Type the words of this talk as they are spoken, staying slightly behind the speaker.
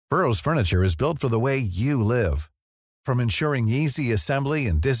Burrow's furniture is built for the way you live. From ensuring easy assembly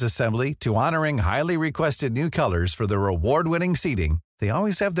and disassembly to honoring highly requested new colors for their award-winning seating, they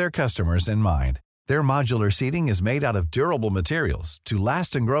always have their customers in mind. Their modular seating is made out of durable materials to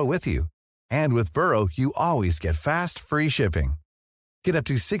last and grow with you. And with Burrow, you always get fast, free shipping. Get up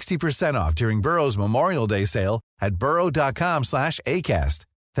to 60% off during Burrow's Memorial Day sale at burrow.com/ACAST.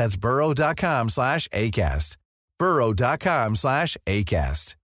 That's burrow.com/ACAST.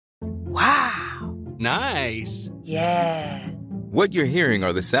 burrow.com/ACAST. Wow. Nice. Yeah. What you're hearing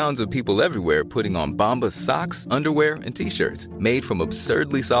are the sounds of people everywhere putting on Bombas socks, underwear, and T-shirts made from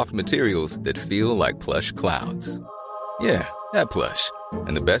absurdly soft materials that feel like plush clouds. Yeah, that plush.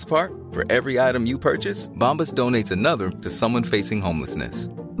 And the best part? For every item you purchase, Bombas donates another to someone facing homelessness.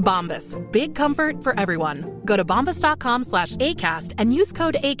 Bombas. Big comfort for everyone. Go to bombas.com/ACAST and use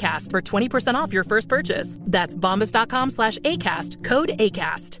code ACAST for 20% off your first purchase. That's bombas.com/ACAST. Code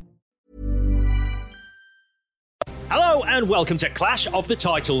ACAST. Hello and welcome to Clash of the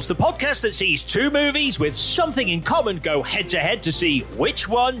Titles, the podcast that sees two movies with something in common go head-to-head to see which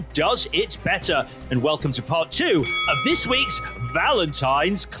one does it better. And welcome to part 2 of this week's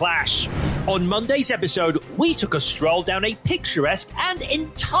Valentine's Clash. On Monday's episode, we took a stroll down a picturesque and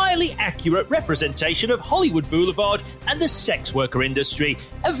entirely accurate representation of Hollywood Boulevard and the sex worker industry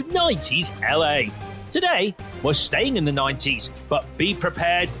of 90s LA. Today, we're staying in the 90s, but be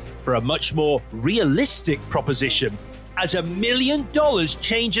prepared for a much more realistic proposition as $1 million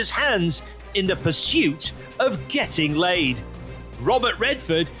changes hands in the pursuit of getting laid. Robert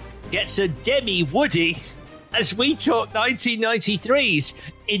Redford gets a Demi Woody as we talk 1993's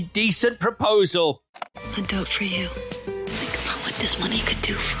Indecent Proposal. A dote for you. Think about what this money could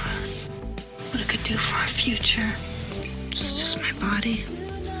do for us. What it could do for our future. It's just my body.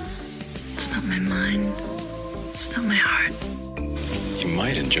 It's not my mind. It's not my heart. You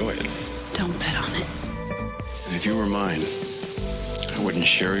might enjoy it. Don't bet on it. And if you were mine, I wouldn't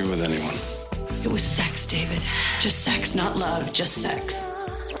share you with anyone. It was sex, David. Just sex, not love. Just sex.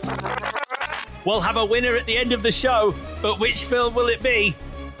 We'll have a winner at the end of the show, but which film will it be?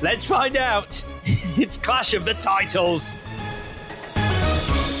 Let's find out. It's Clash of the Titles.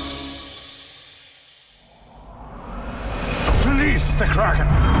 Release the Kraken!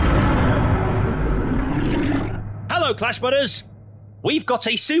 Hello, Clash Butters. We've got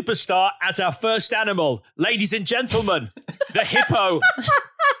a superstar as our first animal. Ladies and gentlemen, the hippo.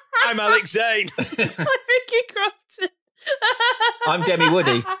 I'm Alex Zane. I'm Vicky Crompton. I'm Demi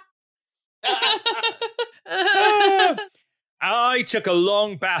Woody. I took a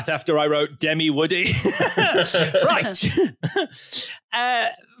long bath after I wrote Demi Woody. Right.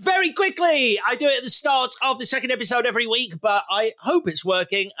 Very quickly, I do it at the start of the second episode every week, but I hope it's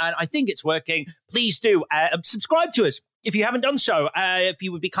working, and I think it's working. Please do subscribe to us if you haven't done so. If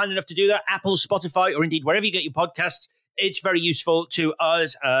you would be kind enough to do that, Apple, Spotify, or indeed wherever you get your podcasts. It's very useful to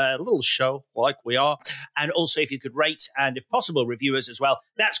us, a little show like we are. And also, if you could rate and, if possible, review us as well,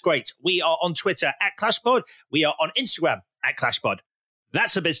 that's great. We are on Twitter at ClashPod. We are on Instagram at ClashPod.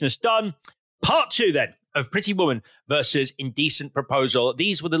 That's the business done. Part 2, then, of Pretty Woman versus Indecent Proposal.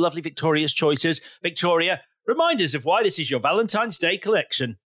 These were the lovely Victoria's choices. Victoria, remind us of why this is your Valentine's Day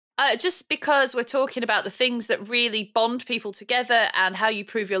collection. Just because we're talking about the things that really bond people together and how you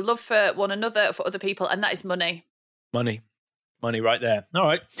prove your love for one another, for other people, and that is money. Money right there. All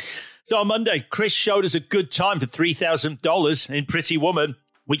right. So on Monday, Chris showed us a good time for $3,000 in Pretty Woman,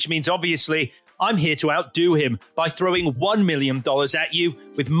 which means obviously I'm here to outdo him by throwing $1 million at you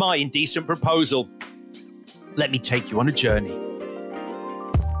with my Indecent Proposal. Let me take you on a journey.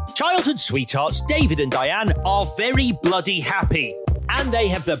 Childhood sweethearts David and Diane are very bloody happy, and they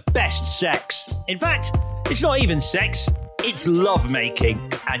have the best sex. In fact, it's not even sex, it's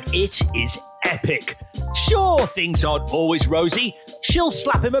lovemaking, and it is epic. Sure, things aren't always rosy. She'll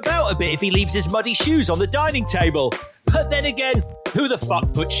slap him about a bit if he leaves his muddy shoes on the dining table. But then again, who the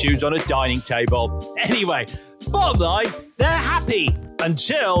fuck puts shoes on a dining table? Anyway, bottom line, they're happy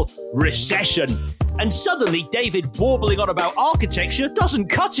until recession. And suddenly David warbling on about architecture doesn't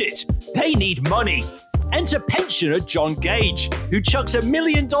cut it. They need money. Enter pensioner John Gage, who chucks $1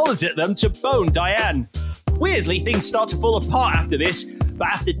 million at them to bone Diane. Weirdly, things start to fall apart after this, but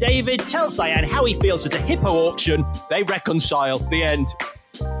after David tells Diane how he feels at a hippo auction, they reconcile. The end.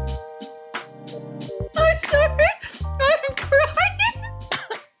 I'm sorry. I'm crying.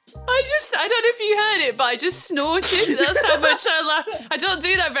 I don't know if you heard it, but I just snorted. That's how much I laughed. I don't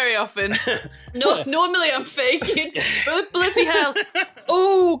do that very often. No, normally I'm faking. But bloody hell.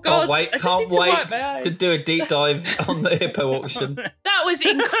 Oh, God. Can't wait to do a deep dive on the hippo auction. That was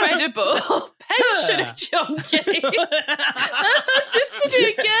incredible. Pensioner junkie. Just to do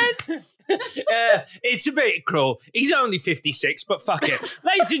it again. It's a bit cruel. He's only 56, but fuck it.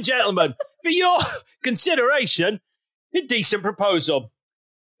 Ladies and gentlemen, for your consideration, Indecent Proposal.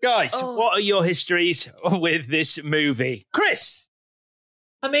 Guys, what are your histories with this movie? Chris?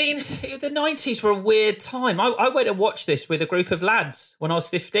 I mean, the 90s were a weird time. I went and watched this with a group of lads when I was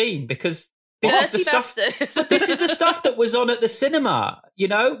 15 because this is the stuff. This is the stuff that was on at the cinema. You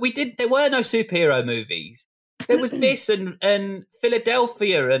know, there were no superhero movies. There was this and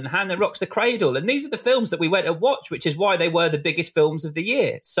Philadelphia and Hand That Rocks the Cradle, and these are the films that we went to watch, which is why they were the biggest films of the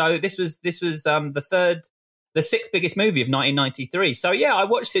year. So this was the sixth biggest movie of 1993. So yeah, I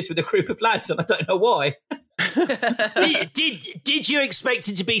watched this with a group of lads, and I don't know why. Did you expect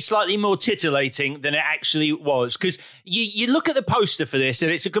it to be slightly more titillating than it actually was? Because you look at the poster for this,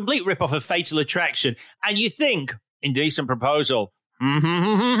 and it's a complete rip-off of Fatal Attraction, and you think, Indecent Proposal,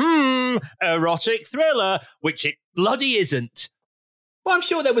 erotic thriller, which it bloody isn't. Well, I'm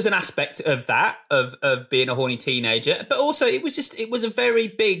sure there was an aspect of that, of being a horny teenager, but also it was a very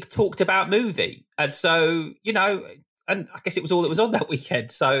big talked about movie. And so, you know, and I guess it was all that was on that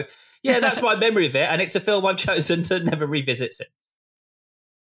weekend. So yeah, that's my memory of it. And it's a film I've chosen to never revisit since.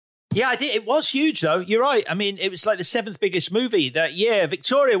 Yeah, I think it was huge though. You're right. I mean, it was like the seventh biggest movie that year.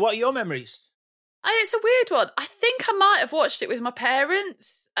 Victoria, what are your memories? It's a weird one. I think I might have watched it with my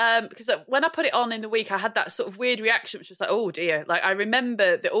parents because when I put it on in the week, I had that sort of weird reaction, which was like, oh dear. Like, I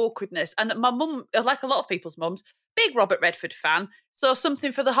remember the awkwardness. And my mum, like a lot of people's mums, big Robert Redford fan. So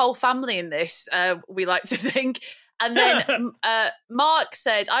something for the whole family in this, we like to think. And then Mark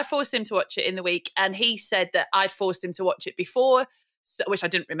said, I forced him to watch it in the week. And he said that I'd forced him to watch it before, which I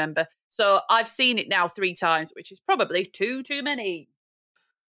didn't remember. So I've seen it now 3 times, which is probably too many.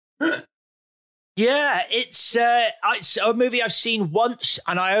 Yeah, it's a movie I've seen once,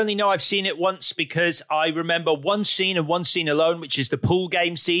 and I only know I've seen it once because I remember one scene and one scene alone, which is the pool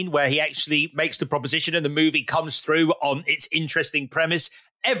game scene where he actually makes the proposition and the movie comes through on its interesting premise.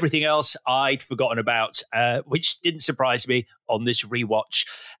 Everything else I'd forgotten about, which didn't surprise me on this rewatch.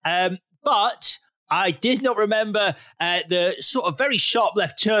 But I did not remember the sort of very sharp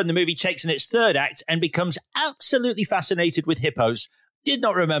left turn the movie takes in its third act and becomes absolutely fascinated with hippos. Did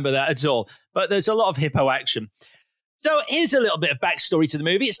not remember that at all, but there's a lot of hippo action. So here's a little bit of backstory to the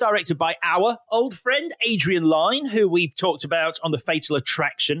movie. It's directed by our old friend, Adrian Lyne, who we've talked about on the Fatal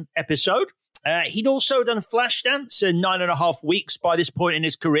Attraction episode. He'd also done Flashdance in 9.5 weeks by this point in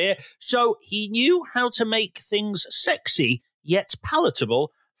his career, so he knew how to make things sexy yet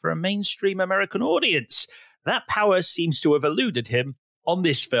palatable for a mainstream American audience. That power seems to have eluded him on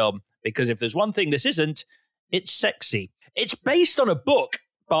this film, because if there's one thing this isn't, it's sexy. It's based on a book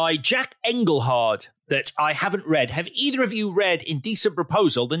by Jack Engelhard that I haven't read. Have either of you read Indecent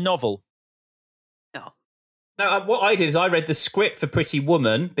Proposal, the novel? No. No, what I did is I read the script for Pretty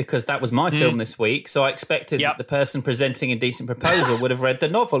Woman because that was my film this week. So I expected that the person presenting Indecent Proposal would have read the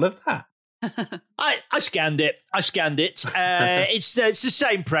novel of that. I scanned it. It's the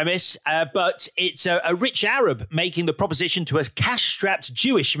same premise, but it's a rich Arab making the proposition to a cash-strapped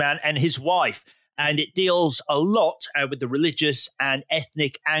Jewish man and his wife. And it deals a lot with the religious and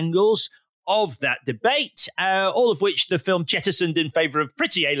ethnic angles of that debate, all of which the film jettisoned in favour of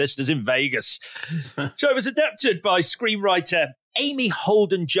pretty A-listers in Vegas. So it was adapted by screenwriter Amy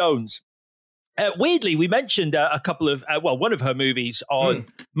Holden Jones. Weirdly, we mentioned a couple of, one of her movies on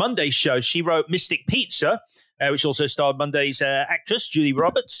Monday's show. She wrote Mystic Pizza, which also starred Monday's actress, Julia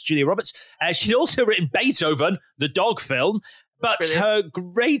Roberts. She'd also written Beethoven, the dog film. But Brilliant. Her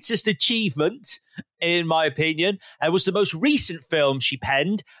greatest achievement, in my opinion, was the most recent film she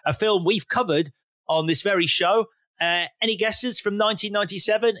penned, a film we've covered on this very show. Any guesses from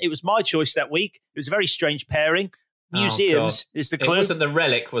 1997? It was my choice that week. It was a very strange pairing. Museums is the clue. It wasn't The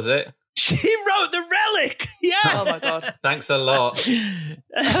Relic, was it? She wrote The Relic! Yeah! Oh, my God. Thanks a lot.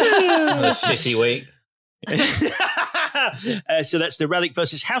 A shitty week. So that's The Relic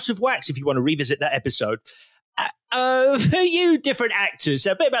versus House of Wax, if you want to revisit that episode. A few different actors.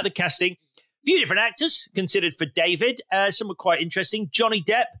 A bit about the casting. A few different actors considered for David. Some were quite interesting. Johnny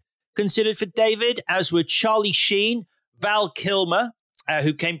Depp considered for David, as were Charlie Sheen, Val Kilmer,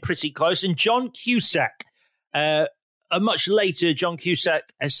 who came pretty close, and John Cusack. Much later, John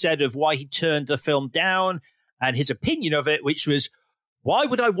Cusack has said of why he turned the film down and his opinion of it, which was, Why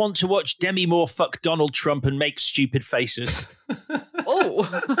would I want to watch Demi Moore fuck Donald Trump and make stupid faces? Oh,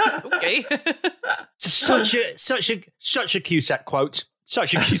 okay. Such a Cusack quote.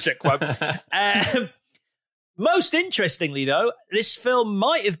 Such a Cusack quote. Most interestingly, though, this film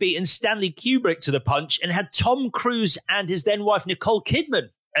might have beaten Stanley Kubrick to the punch and had Tom Cruise and his then wife Nicole Kidman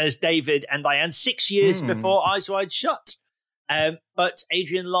as David and Diane 6 years before Eyes Wide Shut. But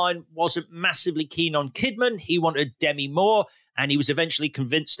Adrian Lyne wasn't massively keen on Kidman. He wanted Demi Moore, and he was eventually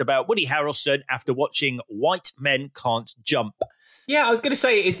convinced about Woody Harrelson after watching White Men Can't Jump. Yeah, I was going to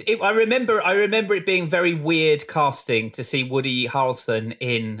say, I remember it being very weird casting to see Woody Harrelson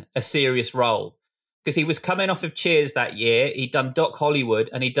in a serious role. Because he was coming off of Cheers that year. He'd done Doc Hollywood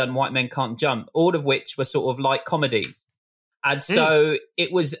and he'd done White Men Can't Jump, all of which were sort of light comedies. And so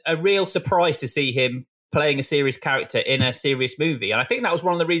it was a real surprise to see him playing a serious character in a serious movie. And I think that was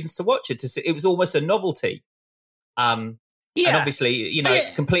one of the reasons to watch it. It was almost a novelty. And obviously,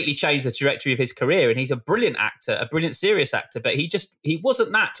 it completely changed the trajectory of his career. And he's a brilliant actor, a brilliant serious actor. But he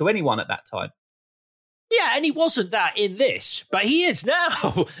wasn't that to anyone at that time. Yeah, and he wasn't that in this. But he is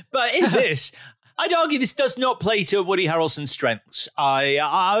now. But in this... I'd argue this does not play to Woody Harrelson's strengths. I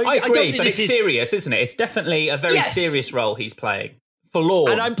agree, but it's serious, isn't it? It's definitely a very serious role he's playing.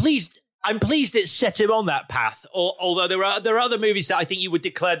 Forlorn. And I'm pleased it set him on that path. Although there are other movies that I think you would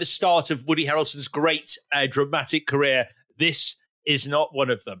declare the start of Woody Harrelson's great dramatic career. This is not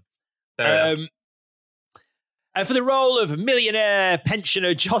one of them. For the role of millionaire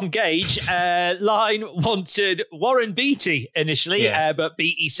pensioner John Gage, Lyne wanted Warren Beatty initially, but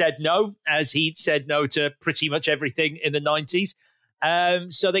Beatty said no, as he'd said no to pretty much everything in the 90s.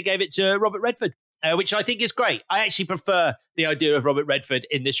 So they gave it to Robert Redford, which I think is great. I actually prefer the idea of Robert Redford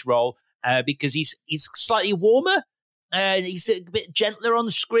in this role because he's slightly warmer and he's a bit gentler on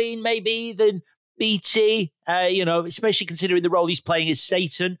screen maybe than Beatty, especially considering the role he's playing is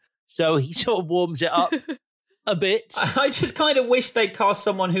Satan. So he sort of warms it up. A bit. I just kind of wish they'd cast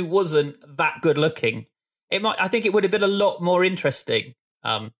someone who wasn't that good looking. I think it would have been a lot more interesting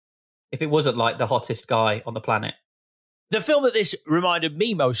if it wasn't like the hottest guy on the planet. The film that this reminded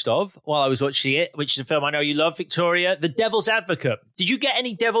me most of while I was watching it, which is a film I know you love, Victoria, The Devil's Advocate. Did you get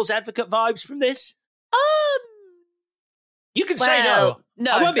any Devil's Advocate vibes from this? You can say no.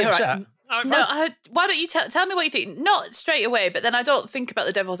 No, I won't be upset. Right. Why don't you tell me what you think? Not straight away, but then I don't think about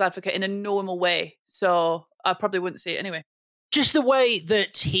The Devil's Advocate in a normal way. So I probably wouldn't see it anyway. Just the way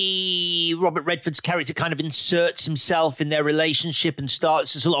that Robert Redford's character kind of inserts himself in their relationship and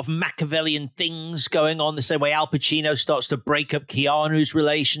there's a lot of Machiavellian things going on, the same way Al Pacino starts to break up Keanu's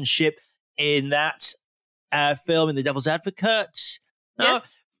relationship in that film, in The Devil's Advocate. No,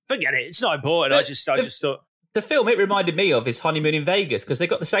 forget it. It's not important. I just thought... The film it reminded me of is Honeymoon in Vegas, because they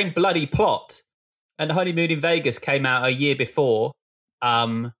got the same bloody plot. And Honeymoon in Vegas came out a year before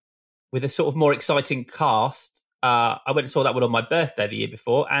with a sort of more exciting cast. I went and saw that one on my birthday the year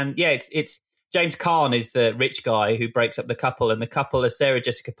before. And yeah, it's James Caan is the rich guy who breaks up the couple, and the couple are Sarah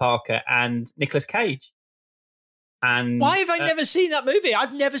Jessica Parker and Nicolas Cage. And why have I never seen that movie?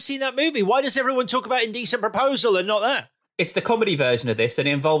 I've never seen that movie. Why does everyone talk about Indecent Proposal and not that? It's the comedy version of this, and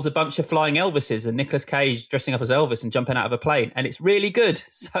it involves a bunch of flying Elvises and Nicolas Cage dressing up as Elvis and jumping out of a plane, and it's really good.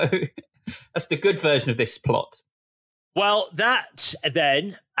 So that's the good version of this plot. Well, that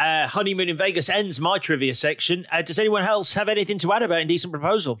then, Honeymoon in Vegas ends my trivia section. Does anyone else have anything to add about Indecent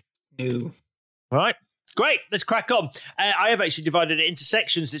Proposal? No. All right. Great. Let's crack on. I have actually divided it into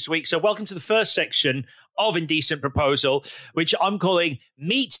sections this week. So welcome to the first section of Indecent Proposal, which I'm calling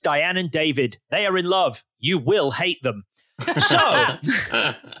Meet Diane and David. They are in love. You will hate them. So,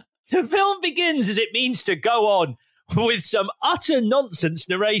 the film begins as it means to go on with some utter nonsense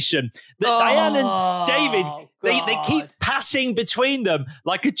narration that Diane and David, they keep passing between them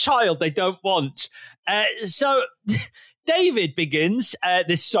like a child they don't want. So, David begins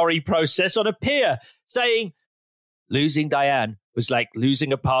this sorry process on a pier, saying, losing Diane was like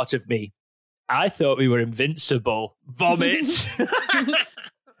losing a part of me. I thought we were invincible. Vomit.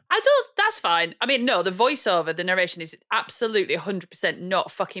 That's fine. I mean, no, the voiceover, the narration is absolutely 100%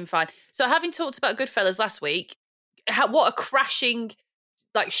 not fucking fine. So having talked about Goodfellas last week, what a crashing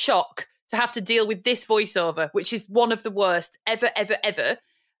shock to have to deal with this voiceover, which is one of the worst ever,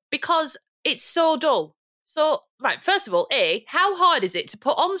 because it's so dull. So, right, first of all, how hard is it to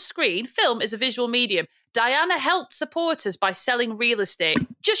put on screen film as a visual medium? Diana helped supporters by selling real estate.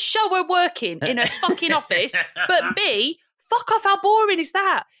 Just show her working in a fucking office. But B, fuck off, how boring is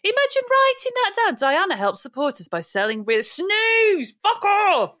that? Imagine writing that down. Diana helps supporters by selling real... Snooze! Fuck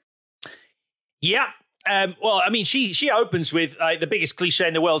off! Yeah, Well, I mean, she opens with the biggest cliche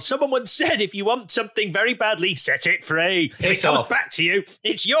in the world. Someone once said, if you want something very badly, set it free. If it comes back to you,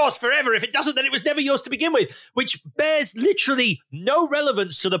 it's yours forever. If it doesn't, then it was never yours to begin with, which bears literally no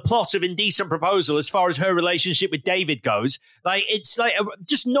relevance to the plot of Indecent Proposal as far as her relationship with David goes. Like, it's like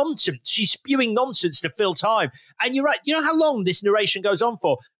just nonsense. She's spewing nonsense to fill time. And you're right. You know how long this narration goes on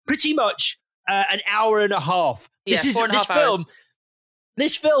for? Pretty much an hour and a half. This 4.5 hours.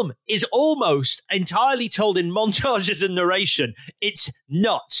 This film is almost entirely told in montages and narration. It's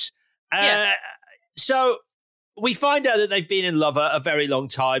nuts. So we find out that they've been in love a very long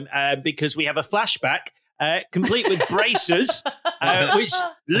time because we have a flashback complete with braces, which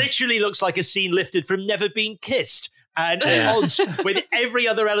literally looks like a scene lifted from Never Been Kissed and odds with every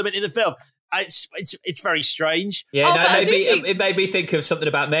other element in the film. It's very strange. Yeah, it made me think of something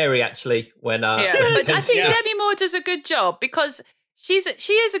about Mary, actually. When but I think Demi Moore does a good job because she is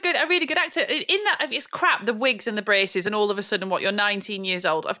a really good actor. In that, it's crap, the wigs and the braces, and all of a sudden, you're 19 years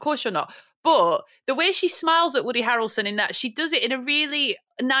old. Of course you're not. But the way she smiles at Woody Harrelson in that, she does it in a really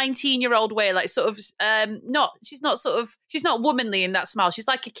 19-year-old way, like sort of she's not womanly in that smile. She's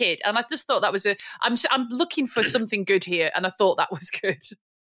like a kid, and I just thought that was I'm looking for something good here, and I thought that was good.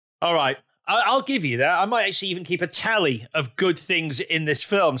 All right. I'll give you that. I might actually even keep a tally of good things in this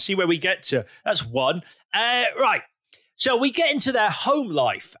film. See where we get to. That's one. Right. So we get into their home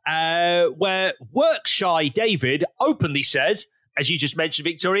life, where work-shy David openly says, as you just mentioned,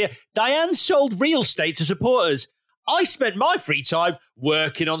 Victoria, Diane sold real estate to support us. I spent my free time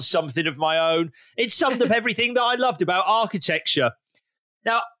working on something of my own. It summed up everything that I loved about architecture.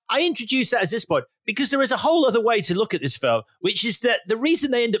 Now, I introduced that at this point because there is a whole other way to look at this film, which is that the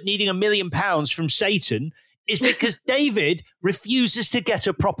reason they end up needing £1 million from Satan is because David refuses to get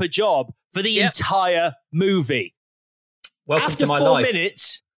a proper job for the entire movie. Welcome After to my 4 life.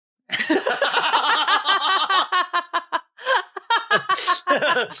 Minutes,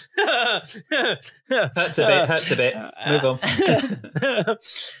 hurts a bit. Move on.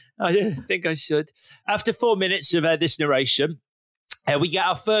 I think I should. After 4 minutes of this narration, we get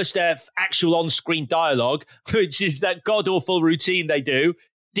our first actual on-screen dialogue, which is that god-awful routine they do.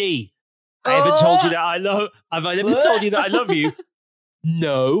 D, I ever told you that I love? Have I ever told you that I love you?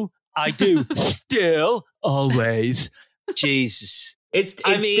 No, I do. Still, always. Jesus. It's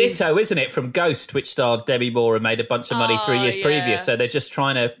ditto, isn't it, from Ghost, which starred Demi Moore and made a bunch of money 3 years previous. So they're just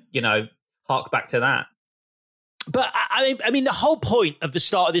trying to, hark back to that. But I mean, the whole point of the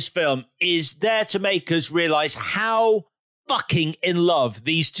start of this film is there to make us realize how fucking in love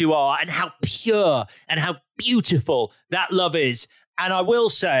these two are and how pure and how beautiful that love is. And I will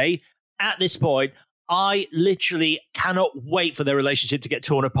say, at this point, I literally cannot wait for their relationship to get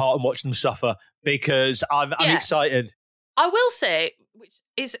torn apart and watch them suffer because I'm excited. I will say,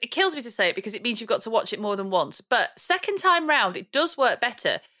 it kills me to say it because it means you've got to watch it more than once. But second time round, it does work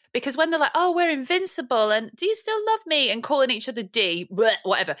better because when they're like, oh, we're invincible and do you still love me? And calling each other D, bleh,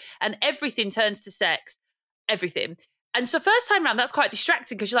 whatever. And everything turns to sex, everything. And so first time round, that's quite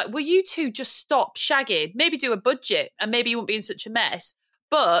distracting because you're like, will you two just stop shagging? Maybe do a budget and maybe you won't be in such a mess.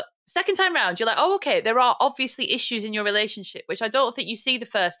 But second time round, you're like, oh, okay, there are obviously issues in your relationship, which I don't think you see the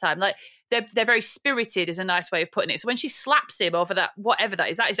first time. Like they're very spirited is a nice way of putting it. So when she slaps him over that, whatever that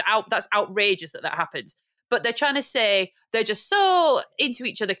is that's outrageous that happens. But they're trying to say they're just so into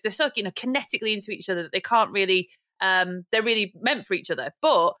each other. They're so, kinetically into each other that they can't really, they're really meant for each other.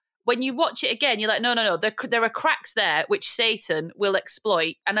 But when you watch it again, you're like, no, there are cracks there which Satan will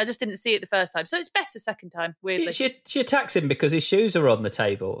exploit. And I just didn't see it the first time. So it's better second time, weirdly. She attacks him because his shoes are on the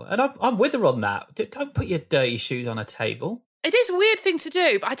table. And I'm with her on that. Don't put your dirty shoes on a table. It is a weird thing to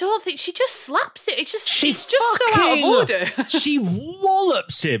do, but I don't think she just slaps it. It's just so out of order. She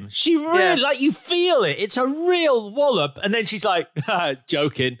wallops him. She really, like, you feel it. It's a real wallop. And then she's like,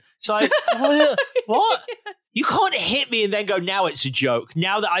 joking. It's like, what? You can't hit me and then go, now it's a joke.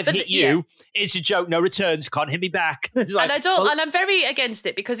 Now that I've hit you, it's a joke. No returns. Can't hit me back. It's like, and I'm very against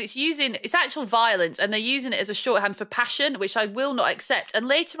it because it's actual violence and they're using it as a shorthand for passion, which I will not accept. And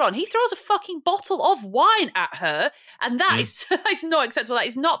later on, he throws a fucking bottle of wine at her. And that is not acceptable. That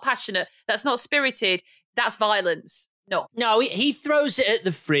is not passionate. That's not spirited. That's violence. No, he throws it at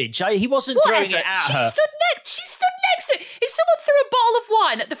the fridge. He wasn't throwing it at her. She stood next to it. If someone threw a bottle of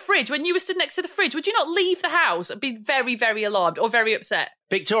wine at the fridge when you were stood next to the fridge, would you not leave the house and be very, very alarmed or very upset?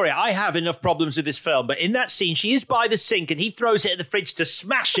 Victoria, I have enough problems with this film, but in that scene, she is by the sink and he throws it at the fridge to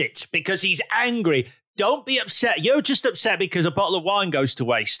smash it because he's angry. Don't be upset. You're just upset because a bottle of wine goes to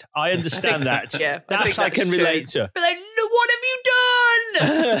waste. I understand that. That's I can relate to. But like, what have you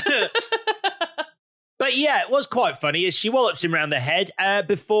done? But yeah, it was quite funny as she wallops him around the head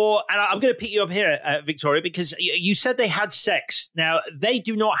before, and I'm going to pick you up here, Victoria, because you said they had sex. Now, they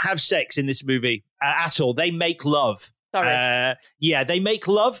do not have sex in this movie at all. They make love. Sorry. They make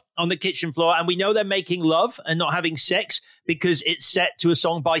love on the kitchen floor, and we know they're making love and not having sex because it's set to a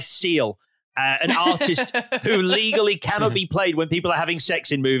song by Seal, an artist who legally cannot be played when people are having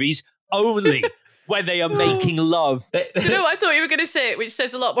sex in movies, only when they are making love. You know what I thought you were going to say, which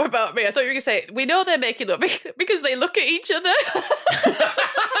says a lot more about me. I thought you were going to say, we know they're making love because they look at each other.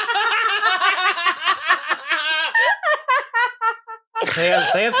 They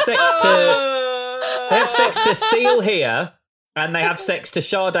have sex to Seal here, and they have sex to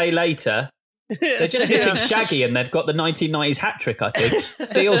Sade later. They're just missing Shaggy, and they've got the 1990s hat trick, I think.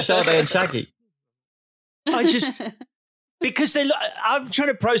 Seal, Sade, and Shaggy. Because I'm trying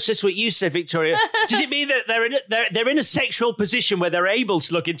to process what you said, Victoria. Does it mean that they're in a sexual position where they're able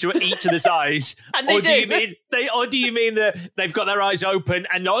to look into each other's eyes, and they do. Do you mean that they've got their eyes open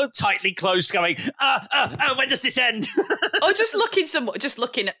and not tightly closed, going, when does this end? Or just looking somewhere.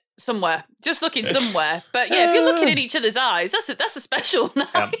 But yeah, if you're looking in each other's eyes, that's a special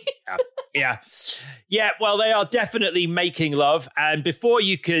night. Yeah. Well, they are definitely making love. And before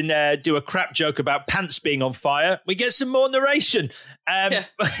you can do a crap joke about pants being on fire, we get some more narration.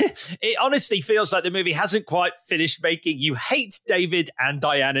 It honestly feels like the movie hasn't quite finished making you hate David and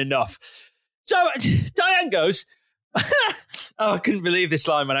Diane enough. So Diane goes, I couldn't believe this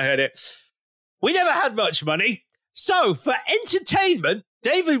line when I heard it. We never had much money. So for entertainment,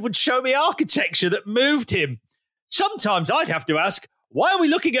 David would show me architecture that moved him. Sometimes I'd have to ask, why are we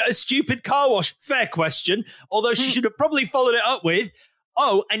looking at a stupid car wash? Fair question. Although she should have probably followed it up with,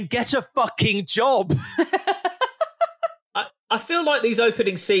 and get a fucking job. I feel like these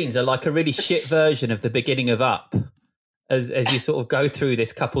opening scenes are like a really shit version of the beginning of Up, as you sort of go through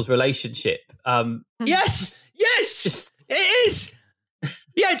this couple's relationship. Yes, it is.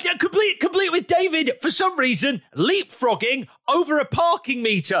 Yeah, complete with David, for some reason, leapfrogging over a parking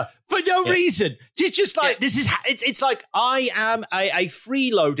meter for no reason. It's just like, it's like, I am a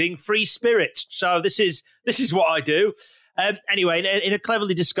freeloading free spirit. So this is what I do. Anyway, in a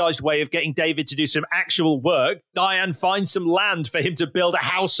cleverly disguised way of getting David to do some actual work, Diane finds some land for him to build a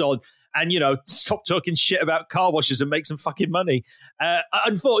house on and, stop talking shit about car washes and make some fucking money.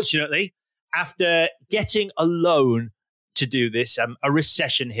 Unfortunately, after getting a loan to do this, a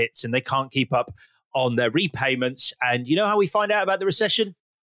recession hits and they can't keep up on their repayments. And you know how we find out about the recession,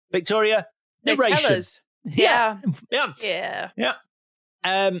 Victoria? Narration. They tell us.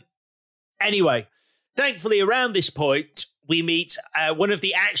 Yeah. Anyway, thankfully, around this point, we meet one of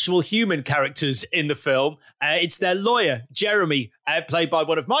the actual human characters in the film. It's their lawyer, Jeremy, played by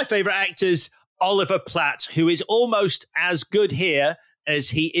one of my favourite actors, Oliver Platt, who is almost as good here as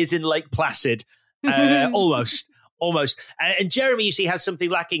he is in Lake Placid. Almost. And Jeremy, you see, has something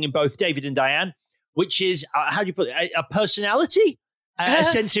lacking in both David and Diane, which is, how do you put it, a personality? A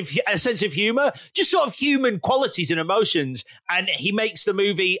sense of humor, just sort of human qualities and emotions. And he makes the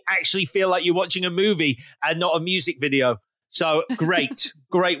movie actually feel like you're watching a movie and not a music video. So great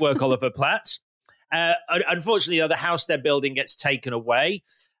work, Oliver Platt. Unfortunately, the house they're building gets taken away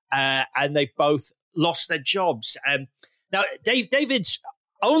and they've both lost their jobs. Now, David's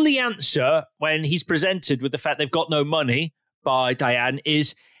only answer when he's presented with the fact they've got no money by Diane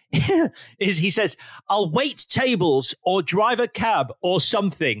is he says, I'll wait tables or drive a cab or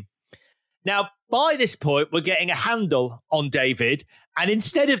something. Now, by this point, we're getting a handle on David. And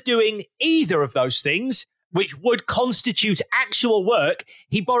instead of doing either of those things, which would constitute actual work,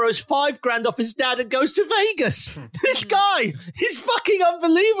 he borrows $5,000 off his dad and goes to Vegas. This guy, he's fucking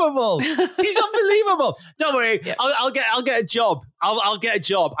unbelievable. He's unbelievable. Don't worry, I'll get a job. I'll get a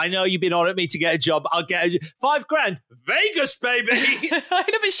job. I know you've been on at me to get a job. I'll get $5,000. Vegas, baby. I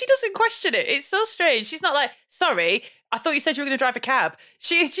know, but she doesn't question it. It's so strange. She's not like, sorry, I thought you said you were going to drive a cab.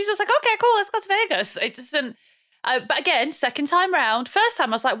 She's just like, okay, cool, let's go to Vegas. It doesn't. But again, second time round, first time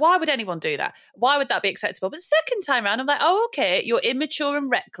I was like, why would anyone do that? Why would that be acceptable? But second time round, I'm like, oh, okay, you're immature and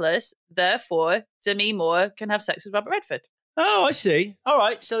reckless. Therefore, Demi Moore can have sex with Robert Redford. Oh, I see. All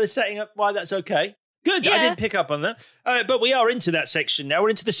right. So they're setting up why that's okay. Good. Yeah. I didn't pick up on that. But we are into that section now.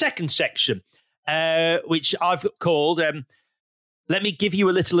 We're into the second section, which I've called, let me give you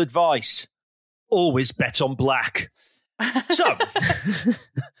a little advice. Always bet on black.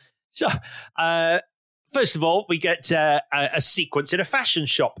 First of all, we get a sequence in a fashion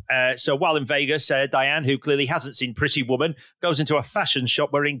shop. So while in Vegas, Diane, who clearly hasn't seen Pretty Woman, goes into a fashion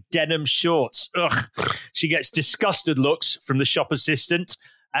shop wearing denim shorts. Ugh. She gets disgusted looks from the shop assistant,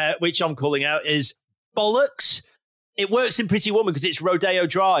 which I'm calling out is bollocks. It works in Pretty Woman because it's Rodeo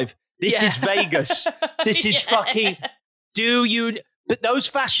Drive. This is Vegas. This is fucking... But those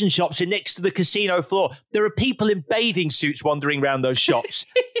fashion shops are next to the casino floor. There are people in bathing suits wandering around those shops.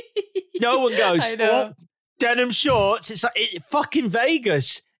 No one goes, I know. Denim shorts. It's like fucking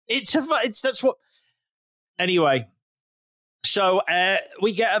Vegas. That's what... Anyway, so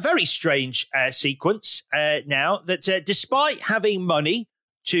we get a very strange sequence now that despite having money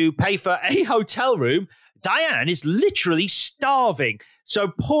to pay for a hotel room, Diane is literally starving. So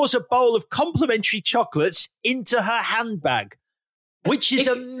pours a bowl of complimentary chocolates into her handbag, which is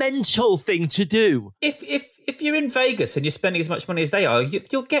a mental thing to do. If you're in Vegas and you're spending as much money as they are,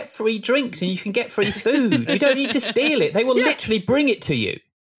 you'll get free drinks and you can get free food. You don't need to steal it. They will literally bring it to you.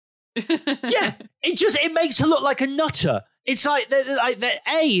 Yeah, it makes her look like a nutter. It's like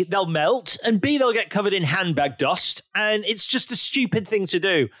A, they'll melt, and B, they'll get covered in handbag dust, and it's just a stupid thing to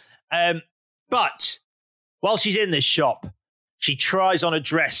do. But while she's in this shop, she tries on a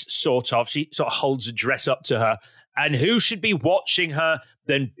dress, sort of. She sort of holds a dress up to her. And who should be watching her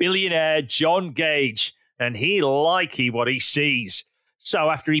than billionaire John Gage? And he likey what he sees. So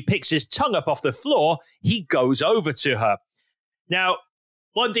after he picks his tongue up off the floor, he goes over to her. Now,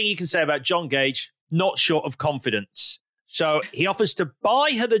 one thing you can say about John Gage, not short of confidence. So he offers to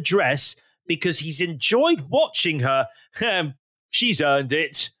buy her the dress because he's enjoyed watching her. She's earned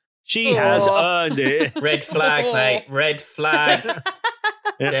it. She has earned it. Red flag, mate. Red flag.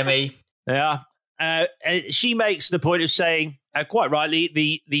 Demi. Yeah. She makes the point of saying, quite rightly,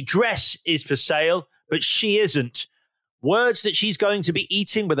 the dress is for sale, but she isn't. Words that she's going to be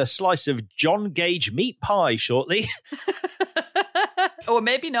eating with a slice of John Gage meat pie shortly. Or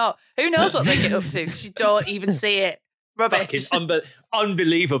maybe not. Who knows what they get up to because you don't even see it. Rubbish.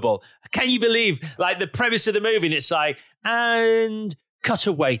 Unbelievable. Can you believe, like, the premise of the movie, and it's like, and cut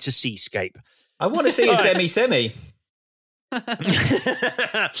away to Seascape. I want to see his Demi-Semi.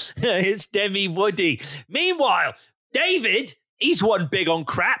 It's Demi Woody. Meanwhile, David, he's one big on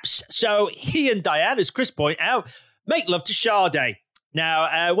craps, so he and Diane, as Chris pointed out, make love to Sade.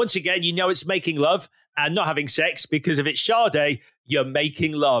 Now, once again, you know it's making love and not having sex, because if it's Sade, you're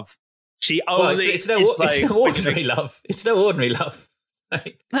making love. She only it's no ordinary love. It's no ordinary love.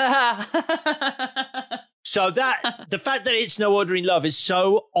 So the fact that it's no ordinary love is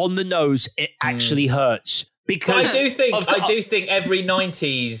so on the nose, it actually hurts. Because I do think every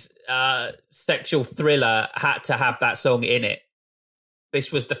 90s sexual thriller had to have that song in it.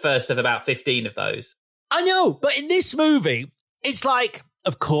 This was the first of about 15 of those. I know, but in this movie, it's like,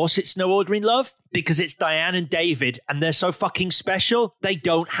 of course it's no ordinary love, because it's Diane and David, and they're so fucking special. They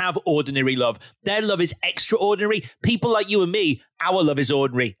don't have ordinary love. Their love is extraordinary. People like you and me, our love is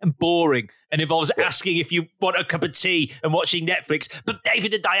ordinary and boring and involves asking if you want a cup of tea and watching Netflix. But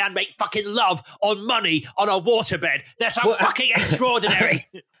David and Diane make fucking love on money on a waterbed. They're so fucking extraordinary.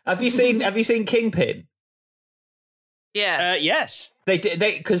 Have you seen Kingpin? Yeah. Yes. They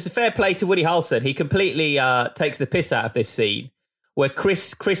because fair play to Woody Harrelson, he completely takes the piss out of this scene where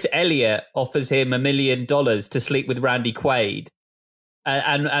Chris Elliott offers him $1 million to sleep with Randy Quaid.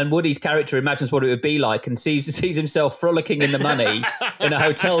 And Woody's character imagines what it would be like and sees himself frolicking in the money in a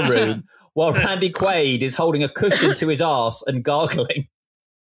hotel room while Randy Quaid is holding a cushion to his arse and gargling.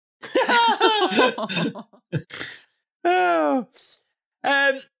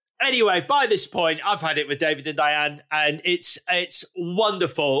 Anyway, by this point, I've had it with David and Diane, and it's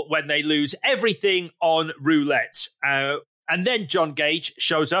wonderful when they lose everything on roulette. And then John Gage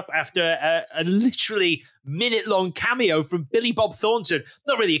shows up after a literally minute-long cameo from Billy Bob Thornton.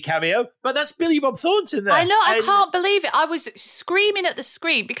 Not really a cameo, but that's Billy Bob Thornton there. I know, I can't believe it. I was screaming at the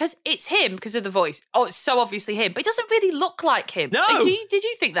screen because it's him because of the voice. Oh, it's so obviously him, but it doesn't really look like him. No. Did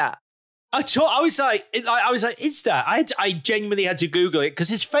you think that? I was like, is that? I genuinely had to Google it because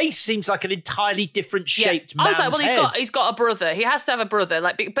his face seems like an entirely different shaped man's I was like, head. he's got a brother. He has to have a brother.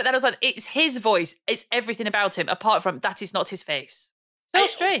 But then I was like, it's his voice. It's everything about him. Apart from that is not his face. So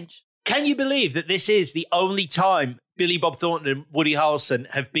strange. Can you believe that this is the only time Billy Bob Thornton and Woody Harrelson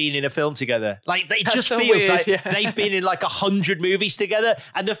have been in a film together? Like, it just so feels weird, like they've been in like 100 movies together,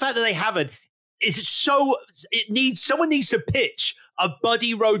 and the fact that they haven't is so. Someone needs to pitch a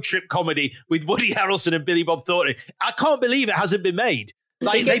buddy road trip comedy with Woody Harrelson and Billy Bob Thornton. I can't believe it hasn't been made.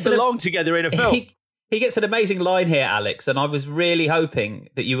 Like, they belong together in a film. He gets an amazing line here, Alex, and I was really hoping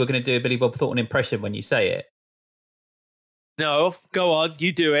that you were going to do a Billy Bob Thornton impression when you say it. No, go on,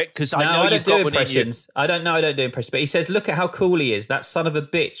 you do it, because I know I don't do impressions. I don't do impressions, but he says, "Look at how cool he is. That son of a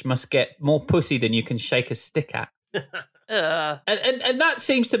bitch must get more pussy than you can shake a stick at." And that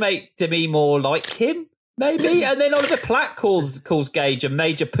seems to make Demi more like him. Maybe, and then Oliver Platt calls Gage a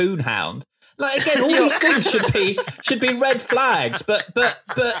major poon hound. Like, again, all these things should be red flags. But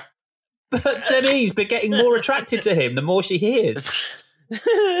But Demi's been getting more attracted to him the more she hears.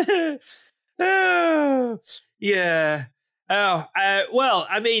 Oh, yeah. Oh, well,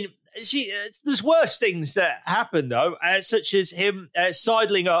 I mean, there's worse things that happen, though, such as him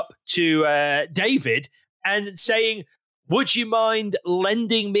sidling up to David and saying, "Would you mind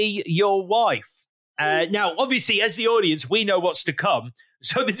lending me your wife?" Now, obviously, as the audience, we know what's to come.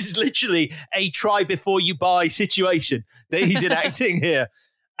 So this is literally a try before you buy situation that he's enacting here.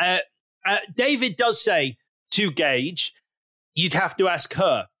 David does say to Gage, "You'd have to ask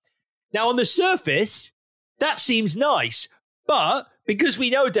her." Now, on the surface, that seems nice. But because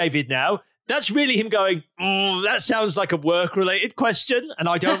we know David now, that's really him going, that sounds like a work-related question, and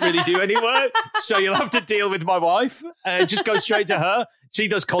I don't really do any work, so you'll have to deal with my wife. Just go straight to her. She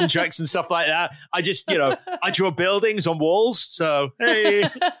does contracts and stuff like that. I just, I draw buildings on walls, so hey.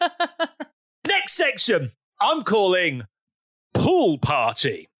 Next section, I'm calling Pool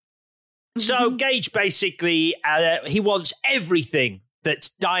Party. So Gage basically, he wants everything that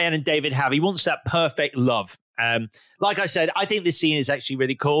Diane and David have. He wants that perfect love. Like I said, I think this scene is actually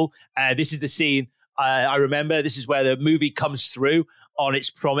really cool. This is the scene I remember. This is where the movie comes through on its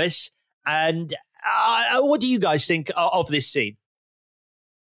promise. And what do you guys think of this scene?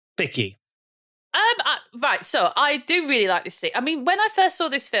 Vicky? Right, so I do really like this scene. I mean, when I first saw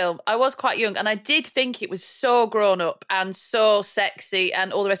this film, I was quite young, and I did think it was so grown up and so sexy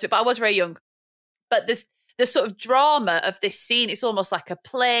and all the rest of it, but I was very young. But the sort of drama of this scene, it's almost like a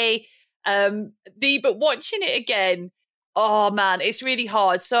play. But watching it again, oh man, it's really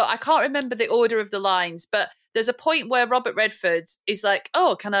hard. So I can't remember the order of the lines, but there's a point where Robert Redford is like,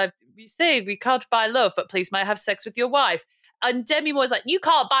 "Oh, you say we can't buy love, but please may I have sex with your wife?" And Demi Moore's like, "You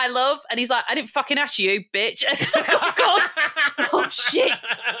can't buy love." And he's like, "I didn't fucking ask you, bitch." And it's like, oh God, oh shit.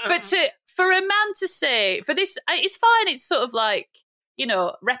 But for a man to say, for this, it's fine. It's sort of like,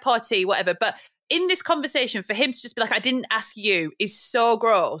 repartee, whatever. But in this conversation, for him to just be like, "I didn't ask you," is so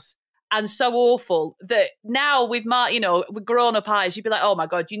gross and so awful that now with with grown-up eyes, you'd be like, "Oh my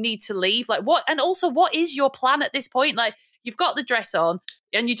God, you need to leave." Like what? And also, what is your plan at this point? Like, you've got the dress on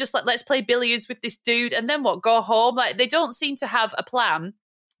and you just like, let's play billiards with this dude. And then what? Go home. Like, they don't seem to have a plan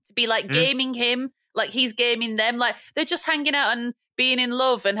to be like gaming him, like he's gaming them. Like, they're just hanging out and being in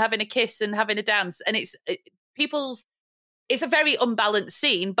love and having a kiss and having a dance. And it's a very unbalanced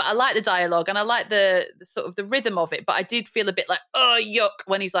scene, but I like the dialogue and I like the sort of the rhythm of it. But I did feel a bit like, oh, yuck,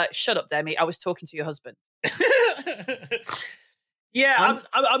 when he's like, "Shut up, Demi, I was talking to your husband." Yeah,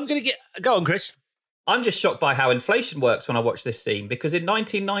 I'm going to go on, Chris. I'm just shocked by how inflation works when I watch this scene, because in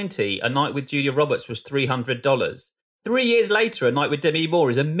 1990, a night with Julia Roberts was $300. 3 years later, a night with Demi Moore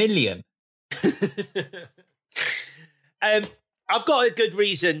is $1 million. I've got a good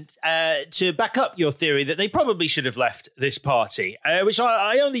reason to back up your theory that they probably should have left this party, which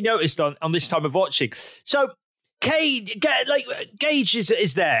I only noticed on this time of watching. So Gage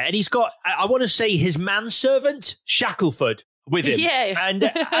is there, and he's got, I want to say, his manservant, Shackleford, with him. Yeah. And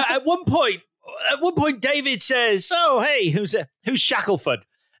at one point, David says, "Oh, hey, who's Shackleford?"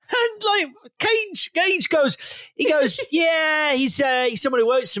 And like Gage goes, "Yeah, he's someone who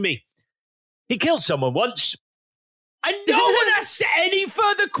works for me. He killed someone once." And no one asks any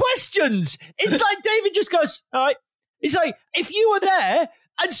further questions. It's like David just goes, "All right." It's like, if you were there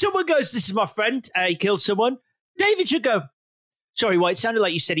and someone goes, "This is my friend, he killed someone," David should go, "Sorry, it sounded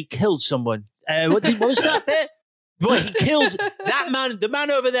like you said he killed someone. What was that bit?" "Well, he killed that man. The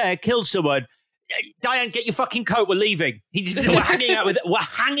man over there killed someone. Diane, get your fucking coat. We're leaving. We're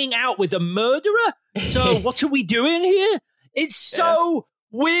hanging out with a murderer. So what are we doing here?" It's so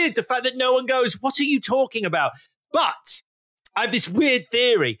weird, the fact that no one goes, "What are you talking about?" But I have this weird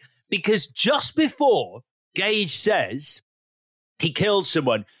theory, because just before Gage says he killed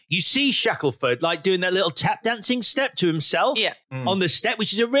someone, you see Shackleford like doing that little tap dancing step to himself on the step,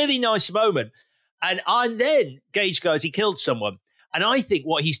 which is a really nice moment. And then Gage goes, "He killed someone." And I think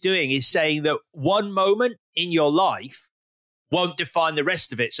what he's doing is saying that one moment in your life won't define the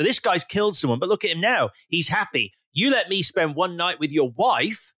rest of it. So this guy's killed someone, but look at him now. He's happy. You let me spend one night with your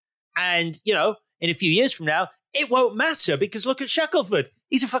wife, and, in a few years from now, it won't matter, because look at Shackleford.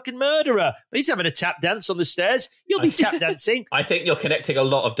 He's a fucking murderer. But he's having a tap dance on the stairs. You'll be tap dancing. I think you're connecting a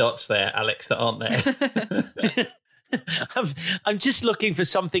lot of dots there, Alex, that aren't there. I'm just looking for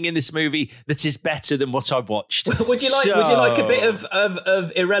something in this movie that is better than what I've watched. Would you like a bit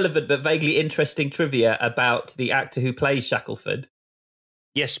of irrelevant but vaguely interesting trivia about the actor who plays Shackleford?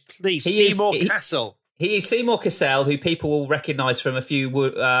 Yes, please. Seymour Cassel. He is Seymour Cassel, who people will recognise from a few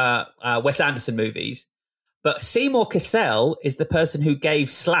Wes Anderson movies. But Seymour Cassel is the person who gave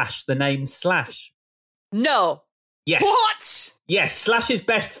Slash the name Slash. No. Yes. What? Yes, Slash's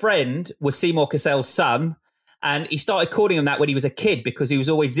best friend was Seymour Cassell's son, and he started calling him that when he was a kid because he was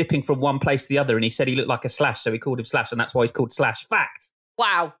always zipping from one place to the other, and he said he looked like a Slash, so he called him Slash, and that's why he's called Slash. Fact.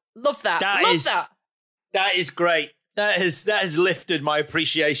 Wow. Love that. That is great. That has lifted my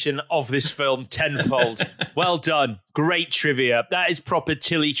appreciation of this film tenfold. Well done. Great trivia. That is proper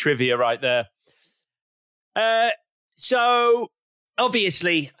Tilly trivia right there. So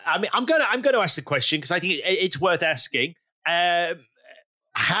obviously, I mean, I'm going to ask the question because I think it's worth asking.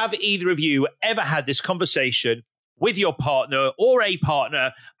 Have either of you ever had this conversation with your partner or a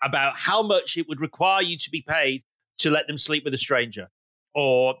partner about how much it would require you to be paid to let them sleep with a stranger?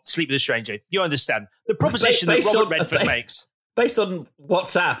 Or sleep with a stranger. You understand the proposition that Robert Redford makes. Based on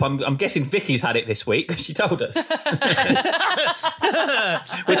WhatsApp, I'm guessing Vicky's had it this week because she told us,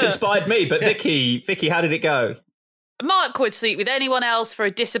 which inspired me. But Vicky, how did it go? Mark would sleep with anyone else for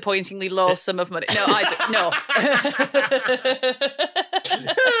a disappointingly low sum of money. No, I don't.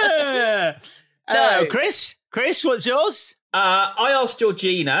 No. No, Chris, what's yours? I asked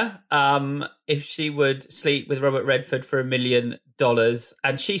Georgina if she would sleep with Robert Redford for $1 million,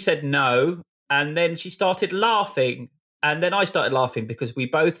 and she said no. And then she started laughing, and then I started laughing because we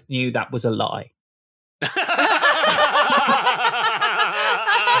both knew that was a lie. How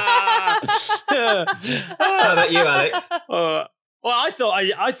about you, Alex? Well, I thought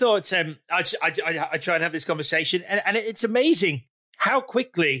I'd try and have this conversation, and it's amazing how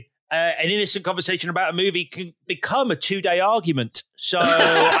quickly an innocent conversation about a movie can become a 2-day argument. So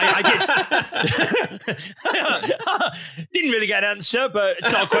I didn't really get an answer, but it's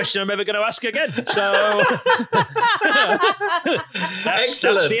not a question I'm ever going to ask again. So that's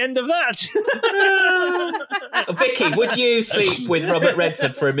the end of that. Vicky, would you sleep with Robert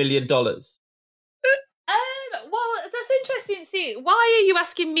Redford for $1 million? Well, that's interesting. See, why are you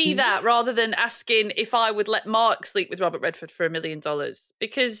asking me that rather than asking if I would let Mark sleep with Robert Redford for $1 million?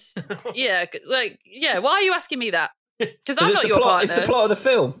 Because, why are you asking me that? Because I'm not your partner. It's the plot of the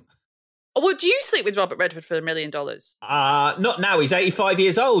film. Would you sleep with Robert Redford for $1 million? Not now. He's 85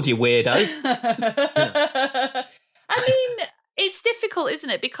 years old, you weirdo. I mean, it's difficult, isn't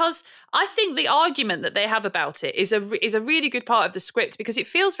it? Because I think the argument that they have about it is a really good part of the script because it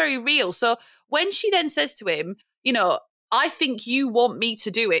feels very real. So when she then says to him, I think you want me to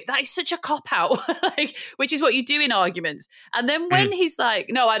do it, that is such a cop-out, which is what you do in arguments. And then when he's like,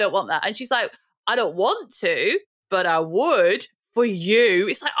 no, I don't want that. And she's like, I don't want to, but I would for you.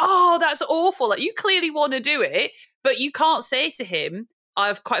 It's like, oh, that's awful. Like, you clearly want to do it, but you can't say to him,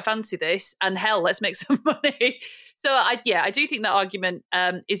 I quite fancy this, and hell, let's make some money. So, I do think that argument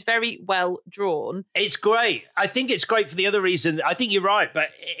is very well drawn. It's great. I think it's great for the other reason. I think you're right, but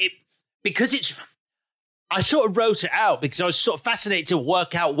I sort of wrote it out because I was sort of fascinated to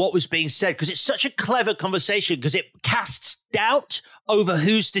work out what was being said because it's such a clever conversation because it casts doubt over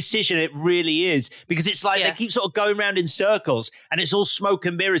whose decision it really is because it's like they keep sort of going around in circles and it's all smoke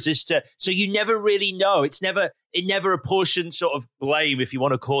and mirrors so you never really know. It never apportions sort of blame, if you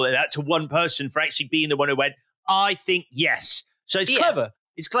want to call it that, to one person for actually being the one who went, I think yes. So it's clever.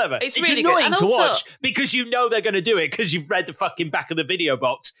 It's clever. It's really annoying to watch because you know they're going to do it because you've read the fucking back of the video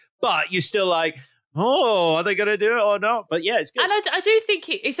box, but you're still like, oh, are they going to do it or not? But yeah, it's good. And I do think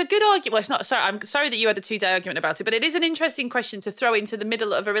it's a good argument. Well, it's not. Sorry, I'm sorry that you had a 2-day argument about it, but it is an interesting question to throw into the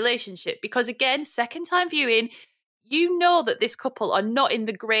middle of a relationship because, again, second time viewing, you know that this couple are not in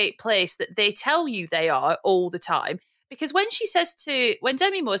the great place that they tell you they are all the time. Because when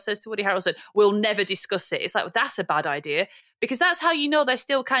Demi Moore says to Woody Harrelson, we'll never discuss it, it's like, well, that's a bad idea. Because that's how you know they're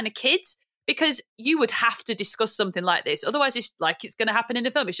still kind of kids. Because you would have to discuss something like this. Otherwise, it's going to happen in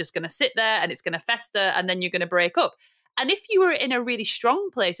the film. It's just going to sit there and it's going to fester and then you're going to break up. And if you were in a really strong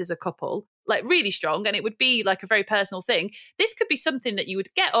place as a couple, like really strong, and it would be like a very personal thing, this could be something that you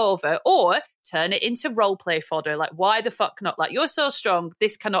would get over or turn it into role play fodder. Like, why the fuck not? Like, you're so strong,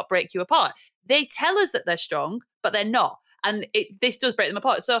 this cannot break you apart. They tell us that they're strong, but they're not. And this does break them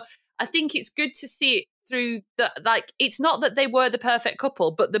apart. So I think it's good to see it through it's not that they were the perfect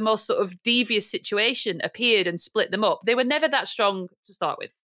couple, but the most sort of devious situation appeared and split them up. They were never that strong to start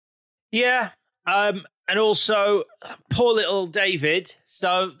with. Yeah. And also, poor little David.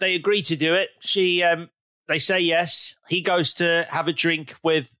 So they agree to do it. They say yes. He goes to have a drink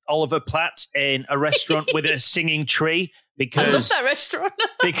with Oliver Platt in a restaurant with a singing tree. Because, I love that restaurant.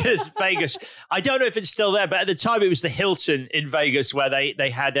 Because Vegas, I don't know if it's still there, but at the time it was the Hilton in Vegas where they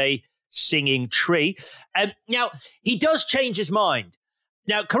had a singing tree. Now, he does change his mind.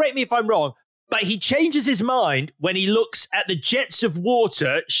 Now, correct me if I'm wrong, But he changes his mind when he looks at the jets of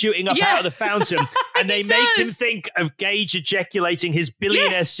water shooting up out of the fountain, and they make him think of Gage ejaculating his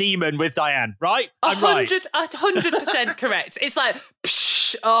billionaire semen with Diane, right? 100% correct. It's like,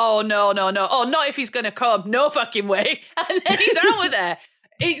 psh, oh, no. Oh, not if he's going to come. No fucking way. And then he's out of there.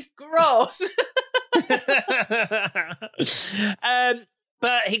 It's gross.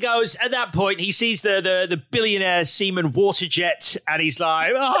 But he goes, at that point, he sees the billionaire seaman water jet, and he's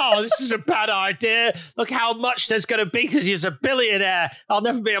like, oh, this is a bad idea. Look how much there's going to be because he's a billionaire. I'll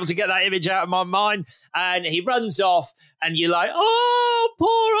never be able to get that image out of my mind. And he runs off, and you're like, oh,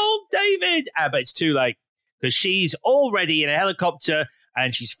 poor old David. But it's too late because she's already in a helicopter,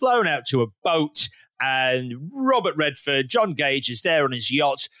 and she's flown out to a boat, and Robert Redford, John Gage, is there on his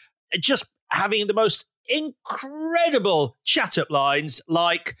yacht, just having the most incredible chat-up lines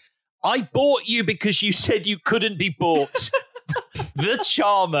like, I bought you because you said you couldn't be bought. The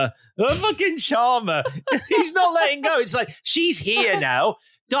charmer. The fucking charmer. He's not letting go. It's like, she's here now.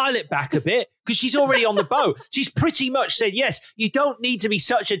 Dial it back a bit because she's already on the boat. She's pretty much said, yes, you don't need to be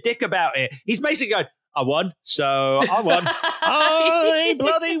such a dick about it. He's basically going, I won, so I won. I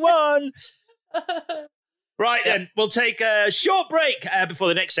bloody won. Right, then, we'll take a short break before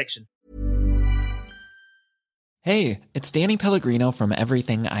the next section. Hey, it's Danny Pellegrino from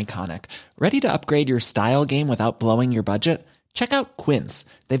Everything Iconic. Ready to upgrade your style game without blowing your budget? Check out Quince.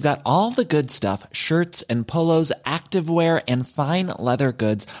 They've got all the good stuff, shirts and polos, activewear, and fine leather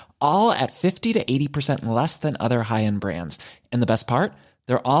goods, all at 50 to 80% less than other high-end brands. And the best part?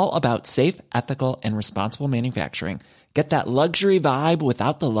 They're all about safe, ethical, and responsible manufacturing. Get that luxury vibe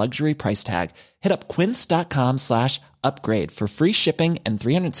without the luxury price tag. Hit up quince.com/upgrade for free shipping and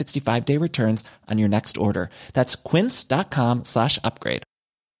 365-day returns on your next order. That's quince.com/upgrade.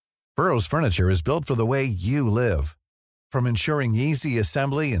 Burrow's furniture is built for the way you live. From ensuring easy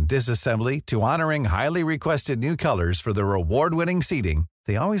assembly and disassembly to honoring highly requested new colors for their award-winning seating,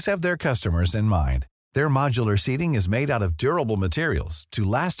 they always have their customers in mind. Their modular seating is made out of durable materials to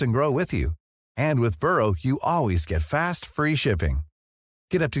last and grow with you. And with Burrow, you always get fast, free shipping.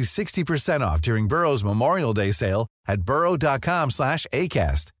 Get up to 60% off during Burrow's Memorial Day sale at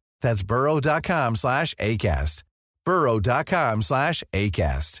burrow.com/ACAST. That's burrow.com/ACAST.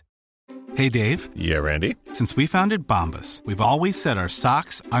 burrow.com/ACAST. Hey, Dave. Yeah, Randy. Since we founded Bombas, we've always said our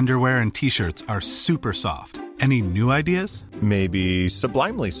socks, underwear, and T-shirts are super soft. Any new ideas? Maybe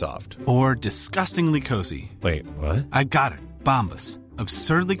sublimely soft. Or disgustingly cozy. Wait, what? I got it. Bombas.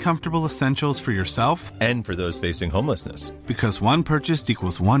 Absurdly comfortable essentials for yourself and for those facing homelessness. Because one purchased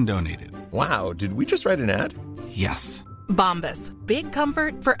equals one donated. Wow, did we just write an ad? Yes. Bombas. Big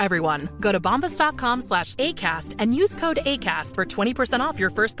comfort for everyone. Go to bombas.com/ACAST and use code ACAST for 20% off your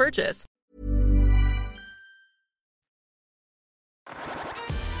first purchase.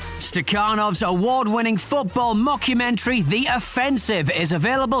 Stakhanov's award-winning football mockumentary, The Offensive, is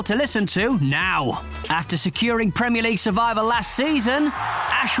available to listen to now. After securing Premier League survival last season,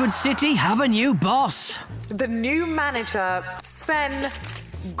 Ashwood City have a new boss. The new manager,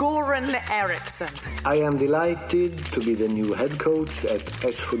 Sven-Göran Eriksson. I am delighted to be the new head coach at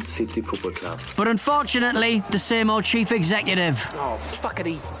Ashwood City Football Club. But unfortunately, the same old chief executive. Oh, fuck.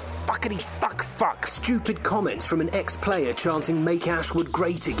 Stupid comments from an ex-player chanting "Make Ashwood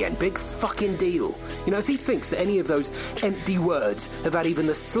great again." Big fucking deal. You know, if he thinks that any of those empty words have had even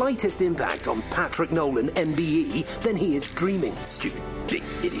the slightest impact on Patrick Nolan, MBE, then he is dreaming. Stupid, big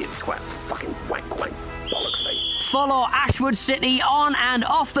idiot twat, fucking wank, bollock face. Follow Ashwood City on and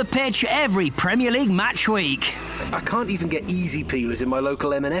off the pitch every Premier League match week. I can't even get easy peelers in my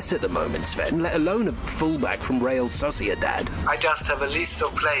local M&S at the moment, Sven, let alone a fullback from Real Sociedad. I just have a list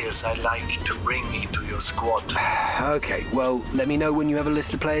of players I'd like to bring into your squad. Okay, well, let me know when you have a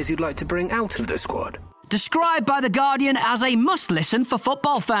list of players you'd like to bring out of the squad. Described by The Guardian as a must-listen for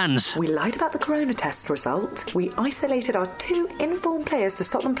football fans. We lied about the corona test result. We isolated our 2 informed players to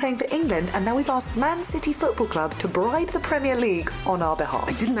stop them playing for England, and now we've asked Man City Football Club to bribe the Premier League on our behalf.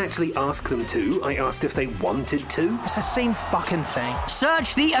 I didn't actually ask them to. I asked if they wanted to. It's the same fucking thing.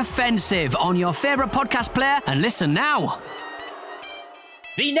 Search The Offensive on your favourite podcast player and listen now.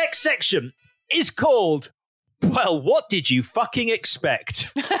 The next section is called, well, what did you fucking expect?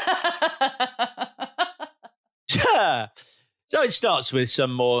 So it starts with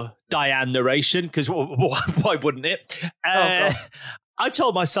some more Diane narration, because why wouldn't it? I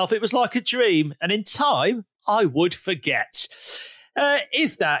told myself it was like a dream, and in time, I would forget.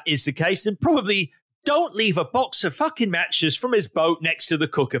 If that is the case, then probably don't leave a box of fucking matches from his boat next to the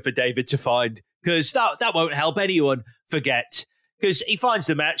cooker for David to find, because that won't help anyone forget. Because he finds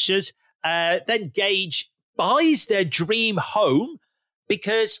the matches, then Gage buys their dream home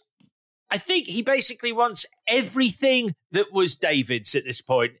because I think he basically wants everything that was David's at this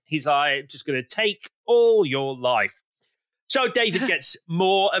point. He's like, I'm just going to take all your life. So David gets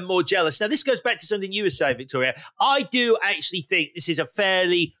more and more jealous. Now, this goes back to something you were saying, Victoria. I do actually think this is a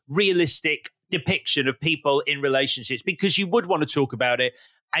fairly realistic depiction of people in relationships, because you would want to talk about it.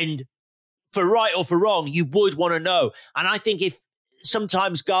 And for right or for wrong, you would want to know. And I think if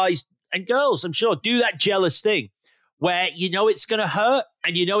sometimes guys and girls, I'm sure, do that jealous thing where you know it's going to hurt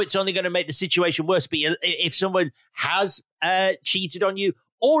and you know it's only going to make the situation worse. But if someone has cheated on you,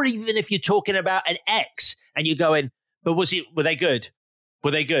 or even if you're talking about an ex and you're going, but were they good? Were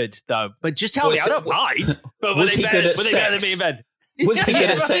they good, though? But just tell me, I don't mind. But was he good at sex? Better than me in bed? Was he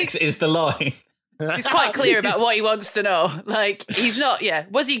good at sex is the line. He's quite clear about what he wants to know. Like, he's not,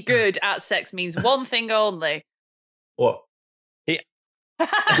 was he good at sex means one thing only. What? Do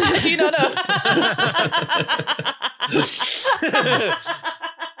you not know?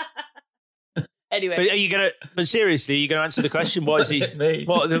 Anyway. But but seriously, are you gonna answer the question? What is he?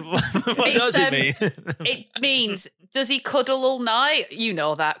 What does it mean? It means, does he cuddle all night? You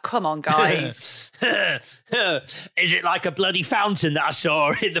know that. Come on, guys. Is it like a bloody fountain that I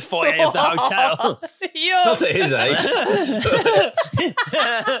saw in the foyer of the hotel? Not at his age.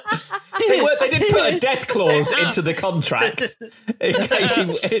 They did put a death clause into the contract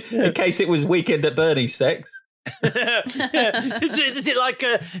in case it was Weekend at Bernie's sex. Does he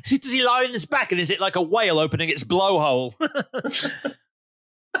lie on his back, and is it like a whale opening its blowhole?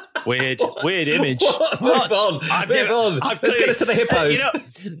 Weird image. Move on. Let's get us to the hippos.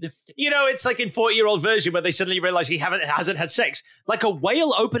 It's like in 40-year-old version where they suddenly realise he hasn't had sex. Like a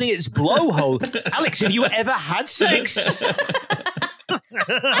whale opening its blowhole. Alex, have you ever had sex?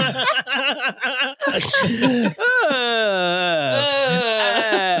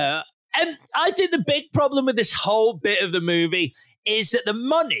 And I think the big problem with this whole bit of the movie is that the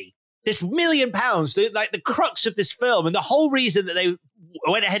money, this £1 million, the crux of this film, and the whole reason that they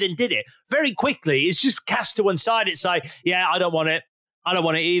went ahead and did it very quickly is just cast to one side. It's like, yeah, I don't want it. I don't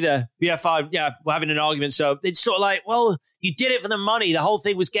want it either. Yeah, fine. Yeah, we're having an argument. So it's sort of like, well, you did it for the money. The whole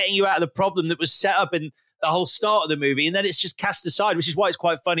thing was getting you out of the problem that was set up in the whole start of the movie. And then it's just cast aside, which is why it's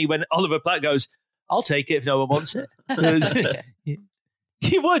quite funny when Oliver Platt goes, I'll take it if no one wants it.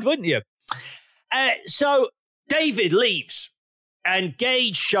 You would, wouldn't you? So David leaves, and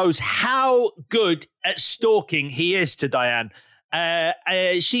Gage shows how good at stalking he is to Diane.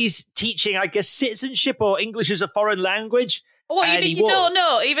 She's teaching, I guess, citizenship or English as a foreign language. What, you mean you don't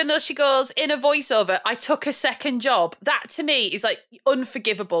know? Even though she goes in a voiceover, I took a second job. That to me is like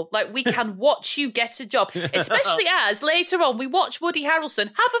unforgivable. Like, we can watch you get a job, especially as later on we watch Woody Harrelson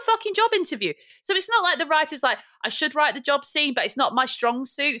have a fucking job interview. So it's not like the writer's like, I should write the job scene, but it's not my strong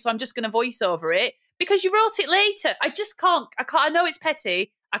suit, so I'm just going to voice over it because you wrote it later. I just can't. I know it's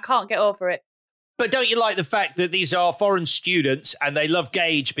petty. I can't get over it. But don't you like the fact that these are foreign students and they love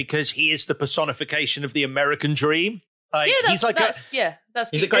Gage because he is the personification of the American dream? Like, he's like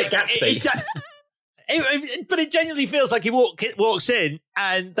he's a great Gatsby. But it genuinely feels like he walks in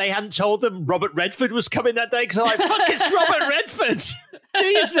and they hadn't told them Robert Redford was coming that day, because they're like, fuck, it's Robert Redford.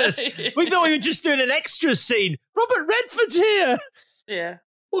 Jesus. We thought we were just doing an extra scene. Robert Redford's here. Yeah.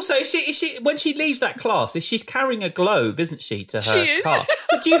 Also, is she when she leaves that class, she's carrying a globe, isn't she, to her car?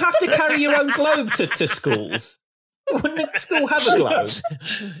 But do you have to carry your own globe to schools? Wouldn't school have a globe?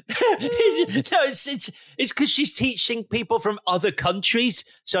 No, it's because she's teaching people from other countries,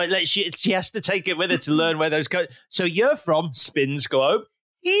 so she has to take it with her to learn where those go. So you're from Spins Globe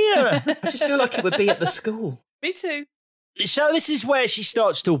here. I just feel like it would be at the school. Me too. So this is where she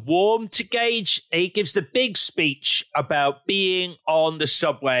starts to warm to Gage. He gives the big speech about being on the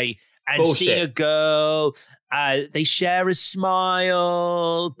subway and seeing a girl. They share a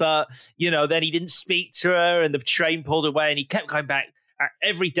smile, but, then he didn't speak to her and the train pulled away and he kept going back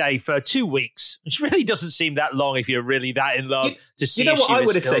every day for 2 weeks, which really doesn't seem that long if you're really that in love to see. You know if what she I was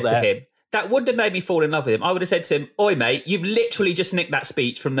would have still said there. to him? That wouldn't have made me fall in love with him. I would have said to him, oi, mate, you've literally just nicked that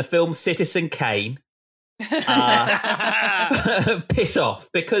speech from the film Citizen Kane. Piss off,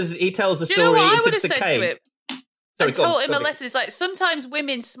 because he tells the story in Citizen Kane. I taught him a lesson. It's like, sometimes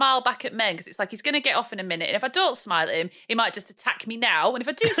women smile back at men because it's like, he's going to get off in a minute. And if I don't smile at him, he might just attack me now. And if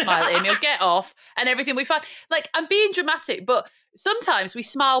I do smile at him, he'll get off and everything will be fine. Like, I'm being dramatic, but sometimes we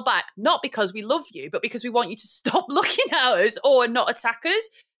smile back, not because we love you, but because we want you to stop looking at us or not attack us.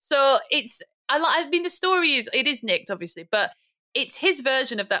 So the story it is nicked, obviously, but it's his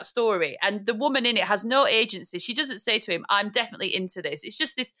version of that story. And the woman in it has no agency. She doesn't say to him, I'm definitely into this. It's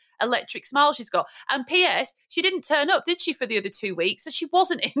just this electric smile she's got. And P.S., she didn't turn up, did she, for the other 2 weeks? So she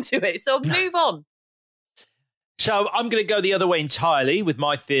wasn't into it. So move on. So I'm going to go the other way entirely with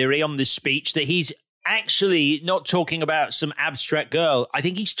my theory on this speech, that he's actually not talking about some abstract girl. I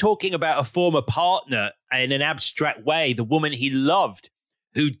think he's talking about a former partner in an abstract way, the woman he loved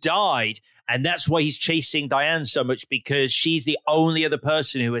who died. And that's why he's chasing Diane so much, because she's the only other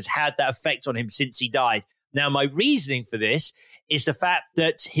person who has had that effect on him since he died. Now, my reasoning for this is the fact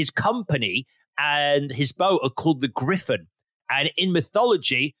that his company and his boat are called the Griffin. And in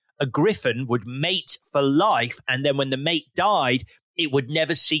mythology, a griffin would mate for life. And then when the mate died, it would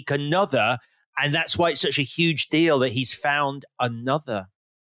never seek another. And that's why it's such a huge deal that he's found another.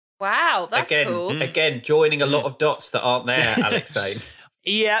 Wow, that's cool. Again, joining a lot of dots that aren't there, Alex saying.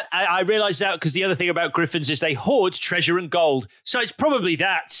 Yeah, I realised that because the other thing about griffins is they hoard treasure and gold. So it's probably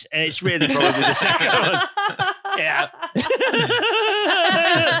that. And it's really probably the second one. Yeah.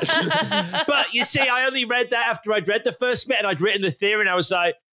 But you see, I only read that after I'd read the first bit and I'd written the theory and I was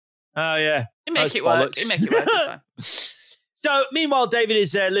like, oh, yeah. You make it work. You make it work. It's fine. So, meanwhile, David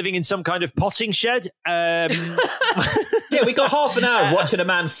is living in some kind of potting shed. Yeah, we got half an hour watching a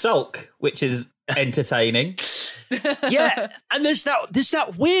man sulk, which is entertaining. Yeah, and there's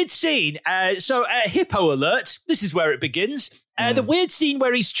that weird scene. So, hippo alert. This is where it begins. The weird scene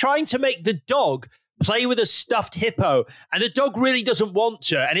where he's trying to make the dog play with a stuffed hippo, and the dog really doesn't want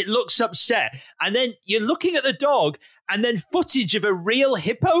to, and it looks upset. And then you're looking at the dog, and then footage of a real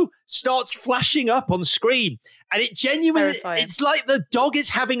hippo starts flashing up on screen. And it genuinely, it's like the dog is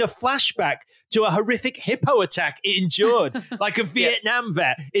having a flashback to a horrific hippo attack it endured, like a Vietnam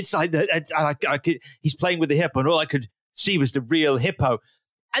vet. It's like he's playing with the hippo, and all I could see was the real hippo.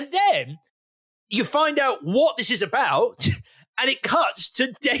 And then you find out what this is about, and it cuts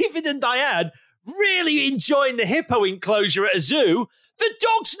to David and Diane really enjoying the hippo enclosure at a zoo. The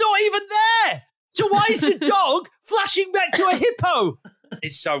dog's not even there. So why is the dog flashing back to a hippo?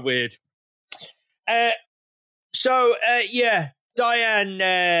 It's so weird. Diane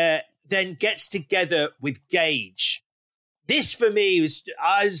then gets together with Gage. This for me was,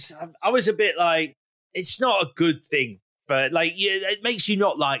 I was a bit like, it's not a good thing. But like, it makes you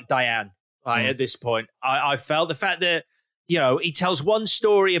not like Diane at this point. I felt the fact that, he tells one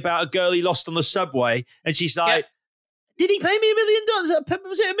story about a girl he lost on the subway, and she's like, did he pay me $1 million?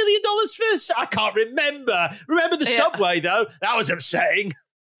 Was it $1 million first? I can't remember. Remember the subway, though? That was upsetting.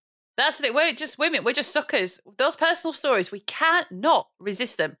 That's the thing. We're just women. We're just suckers. Those personal stories, we can't not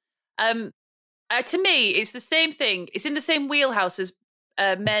resist them. To me, it's the same thing. It's in the same wheelhouse as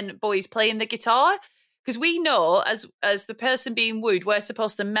boys playing the guitar. Because we know, as the person being wooed, we're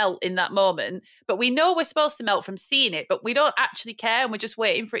supposed to melt in that moment. But we know we're supposed to melt from seeing it, but we don't actually care, and we're just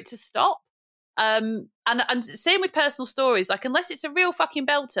waiting for it to stop. And same with personal stories. Like, unless it's a real fucking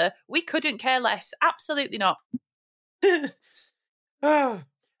belter, we couldn't care less. Absolutely not.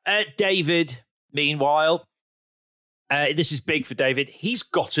 David, meanwhile, this is big for David. He's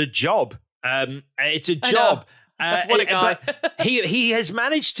got a job. It's a job. What a guy. But he has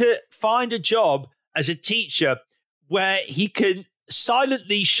managed to find a job as a teacher where he can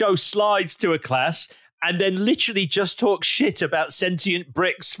silently show slides to a class and then literally just talk shit about sentient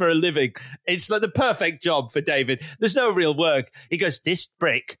bricks for a living. It's like the perfect job for David. There's no real work. He goes, this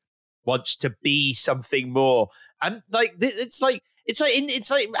brick wants to be something more. And like, it's like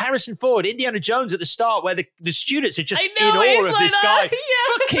Harrison Ford, Indiana Jones at the start, where the students are just in awe of this guy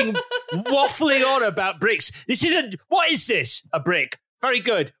fucking waffling on about bricks. What is this? A brick. Very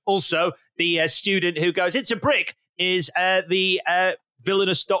good. Also, the student who goes, it's a brick, is the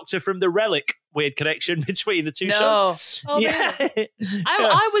villainous doctor from The Relic. Weird connection between the two shows. Oh, yeah.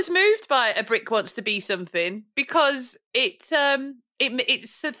 I was moved by A Brick Wants to Be Something because it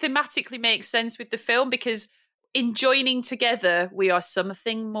thematically makes sense with the film, because in joining together, we are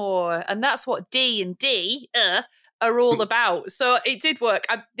something more. And that's what D and D are all about. So it did work.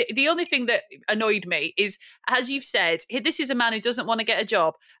 The only thing that annoyed me is, as you've said, this is a man who doesn't want to get a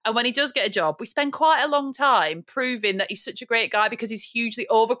job. And when he does get a job, we spend quite a long time proving that he's such a great guy because he's hugely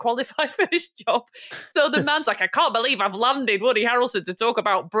overqualified for his job. So the man's like, I can't believe I've landed Woody Harrelson to talk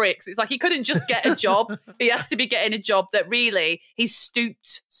about bricks. It's like he couldn't just get a job. He has to be getting a job that really he's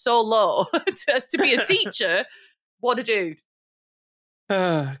stooped so low as to be a teacher. What a dude.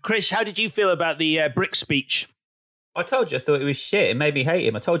 Chris, how did you feel about the brick speech? I told you I thought it was shit. It made me hate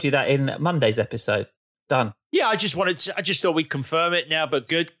him. I told you that in Monday's episode. Done. Yeah, I just thought we'd confirm it now, but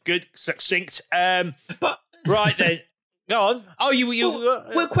good, succinct. But right then, go on. Oh,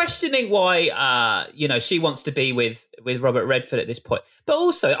 we're questioning why, she wants to be with Robert Redford at this point. But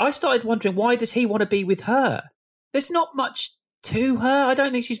also, I started wondering, why does he want to be with her? There's not much to her. I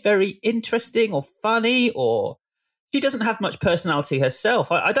don't think she's very interesting or funny, or she doesn't have much personality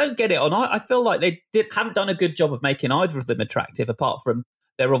herself. I don't get it on. I feel like they haven't done a good job of making either of them attractive, apart from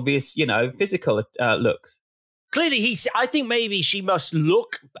their obvious, physical looks. Clearly, I think maybe she must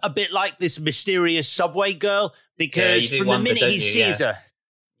look a bit like this mysterious subway girl, because from the minute he sees her.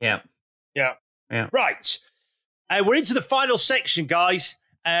 Yeah. Right. We're into the final section, guys,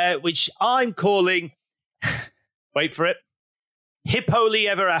 which I'm calling, wait for it, Hippily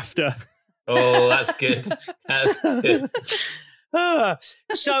Ever After. Oh, that's good. That's good.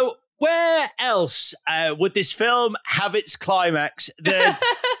 So where else would this film have its climax than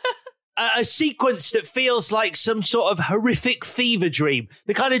a sequence that feels like some sort of horrific fever dream,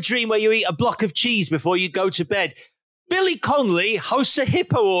 the kind of dream where you eat a block of cheese before you go to bed? Billy Connolly hosts a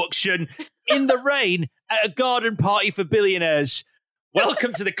hippo auction in the rain at a garden party for billionaires.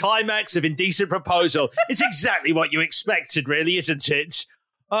 Welcome to the climax of Indecent Proposal. It's exactly what you expected, really, isn't it?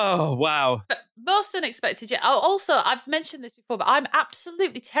 Oh, wow. Most unexpected, yeah. Also, I've mentioned this before, but I'm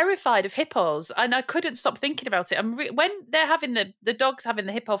absolutely terrified of hippos, and I couldn't stop thinking about it. When they're having the dogs having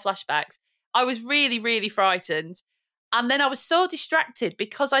the hippo flashbacks, I was really, really frightened. And then I was so distracted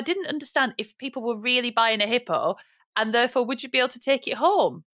because I didn't understand if people were really buying a hippo, and therefore would you be able to take it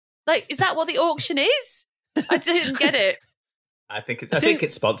home? Like, is that what the auction is? I didn't get it. I think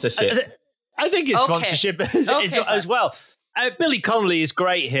it's sponsorship. I think it's sponsorship as well. Billy Connolly is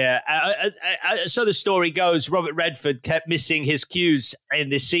great here. So the story goes, Robert Redford kept missing his cues in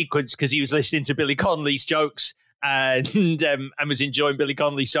this sequence because he was listening to Billy Connolly's jokes and was enjoying Billy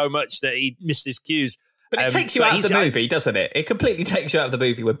Connolly so much that he missed his cues. But it takes you out of the movie, doesn't it? It completely takes you out of the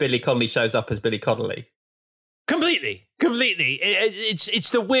movie when Billy Connolly shows up as Billy Connolly. Completely.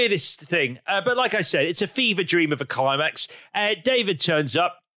 It's the weirdest thing. But like I said, it's a fever dream of a climax. David turns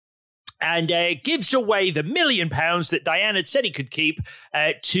up and gives away the £1 million that Diane had said he could keep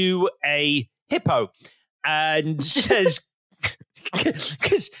to a hippo, and says,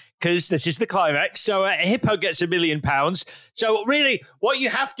 because this is the climax, so a hippo gets £1 million. So really, what you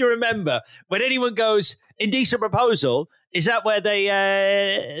have to remember when anyone goes Indecent Proposal, is that where they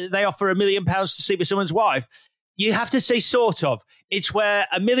offer £1 million to sleep with someone's wife? You have to say sort of. It's where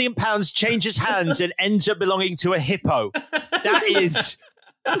 £1 million changes hands and ends up belonging to a hippo.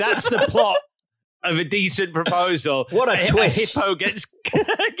 That's the plot of A Decent Proposal. What a twist. A hippo gets...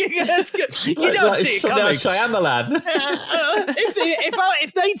 you don't see it coming. Shyamalan.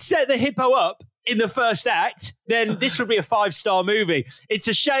 If they'd set the hippo up in the first act, then this would be a 5-star movie. It's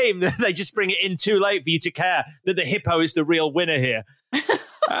a shame that they just bring it in too late for you to care that the hippo is the real winner here.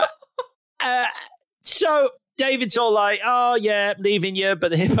 So David's all like, oh, yeah, leaving you,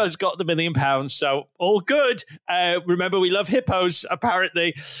 but the hippo's got the £1 million, so all good. Remember, we love hippos,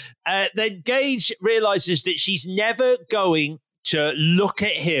 apparently. Then Gage realizes that she's never going to look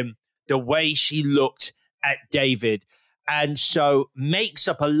at him the way she looked at David, and so makes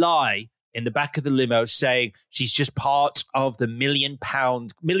up a lie in the back of the limo saying she's just part of the $1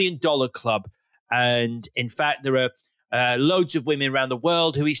 million club. And in fact, there are loads of women around the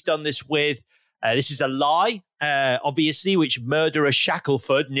world who he's done this with. This is a lie, obviously, which murderer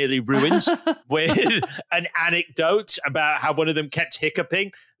Shackelford nearly ruins with an anecdote about how one of them kept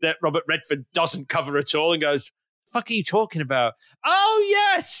hiccuping that Robert Redford doesn't cover at all and goes, "Fuck are you talking about?" Oh,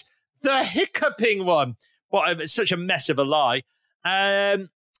 yes, the hiccuping one. It's such a mess of a lie. Yeah,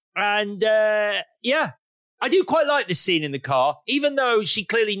 I do quite like this scene in the car, even though she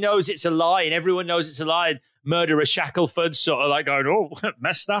clearly knows it's a lie and everyone knows it's a lie. And murderer Shackelford sort of like going, "Oh,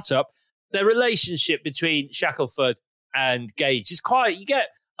 mess that up." The relationship between Shackelford and Gage is you get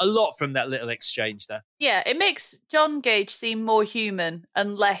a lot from that little exchange there. Yeah, it makes John Gage seem more human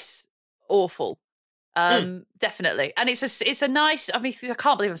and less awful. Definitely. And it's a nice, I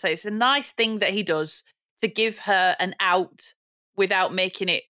can't believe I'm saying it's a nice thing that he does to give her an out without making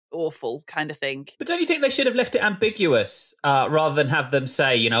it awful kind of thing. But don't you think they should have left it ambiguous rather than have them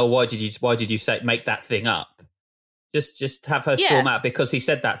say, why did you make that thing up? Just have her storm out because he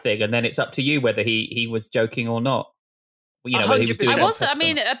said that thing, and then it's up to you whether he was joking or not. Whether he was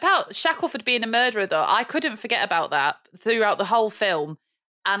doing about Shackelford being a murderer, though, I couldn't forget about that throughout the whole film.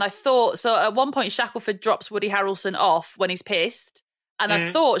 And I thought, so at one point, Shackelford drops Woody Harrelson off when he's pissed. And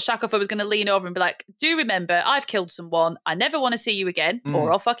I thought Shackelford was going to lean over and be like, "Do remember, I've killed someone. I never want to see you again, or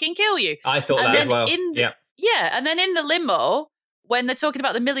I'll fucking kill you." I thought that as well. And then in the limo, when they're talking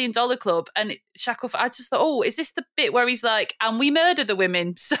about the $1 million club, and Shackelford, I just thought, is this the bit where he's like, "And we murder the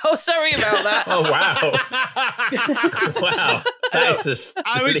women"? So sorry about that. Oh, wow. Wow. That is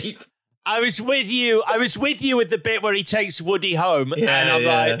I was with you. I was with you with the bit where he takes Woody home, and I'm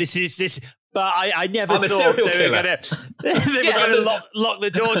like, this is. But I never thought they were going to lock the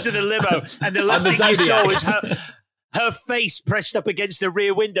doors to the limo, and the last thing you saw was her. her face pressed up against the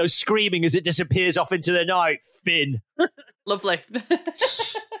rear window, screaming as it disappears off into the night. Finn. Lovely.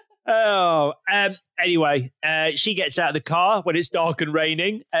 Anyway, she gets out of the car when it's dark and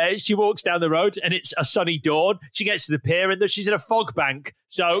raining. She walks down the road and it's a sunny dawn. She gets to the pier and she's in a fog bank.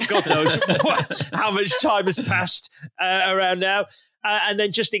 So God knows how much time has passed around now. And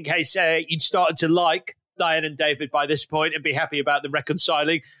then just in case you'd started to like Diane and David by this point and be happy about them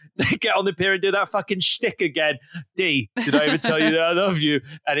reconciling, they get on the pier and do that fucking shtick again. Dee, did I ever tell you that I love you?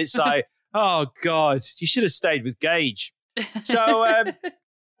 And it's like, oh God, you should have stayed with Gage. So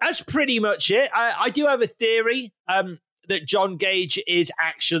that's pretty much it. I do have a theory that John Gage is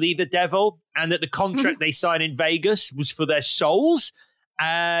actually the devil and that the contract they sign in Vegas was for their souls.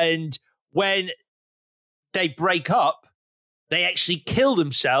 And when they break up, they actually kill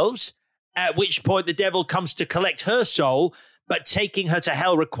themselves, at which point the devil comes to collect her soul, but taking her to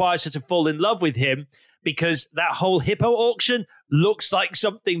hell requires her to fall in love with him because that whole hippo auction looks like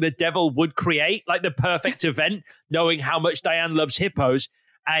something the devil would create, like the perfect event, knowing how much Diane loves hippos.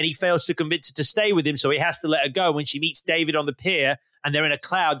 And he fails to convince her to stay with him, so he has to let her go. When she meets David on the pier and they're in a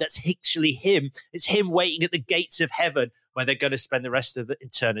cloud, that's actually him. It's him waiting at the gates of heaven where they're going to spend the rest of the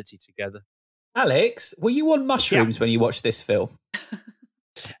eternity together. Alex, were you on mushrooms when you watched this film?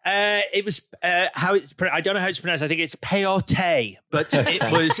 It was how it's. I don't know how it's pronounced. I think it's peyote, but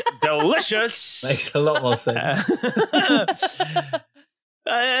it was delicious. Makes a lot more sense.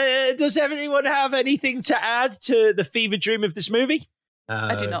 Does anyone have anything to add to the fever dream of this movie?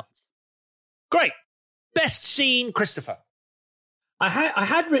 I do not. Great. Best scene, Christopher. I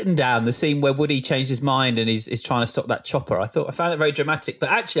had written down the scene where Woody changed his mind and is trying to stop that chopper. I found it very dramatic. But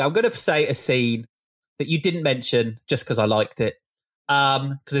actually, I'm going to say a scene that you didn't mention just because I liked it.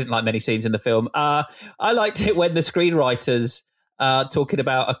 Because I didn't like many scenes in the film. I liked it when the screenwriters talking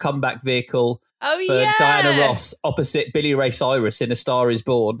about a comeback vehicle for Diana Ross opposite Billy Ray Cyrus in A Star Is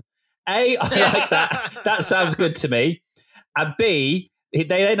Born. A, I like that. That sounds good to me. And B, they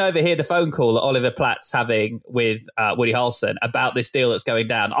then overhear the phone call that Oliver Platt's having with Woody Harrelson about this deal that's going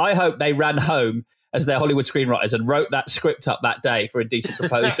down. I hope they ran home as their Hollywood screenwriters and wrote that script up that day for Indecent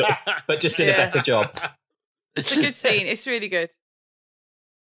Proposal, but just did a better job. It's a good scene. It's really good.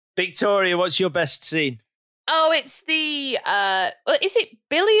 Victoria, what's your best scene? Oh, it's the is it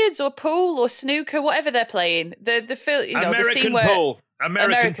billiards or pool or snooker, whatever they're playing? The film, American the scene where pool.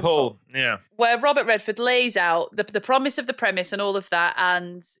 American pool. Yeah. Where Robert Redford lays out the promise of the premise and all of that,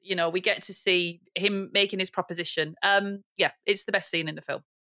 and we get to see him making his proposition. It's the best scene in the film.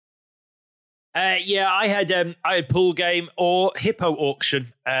 I had pool game or hippo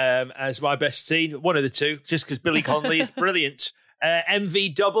auction as my best scene. One of the two, just because Billy Connolly is brilliant.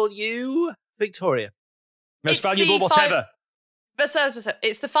 MVW, Victoria. Most valuable, whatever.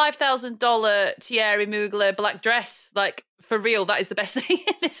 It's the $5,000 Thierry Mugler black dress. Like, for real, that is the best thing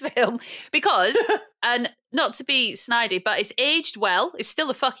in this film. Because, and not to be snidey, but it's aged well. It's still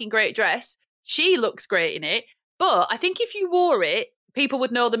a fucking great dress. She looks great in it. But I think if you wore it, people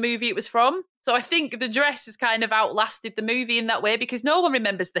would know the movie it was from. So I think the dress has kind of outlasted the movie in that way because no one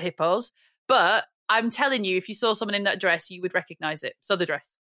remembers the hippos. But I'm telling you, if you saw someone in that dress, you would recognise it. So the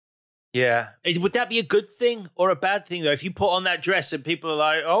dress. Yeah. Would that be a good thing or a bad thing, though? If you put on that dress and people are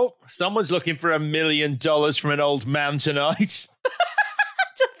like, oh, someone's looking for $1 million from an old man tonight.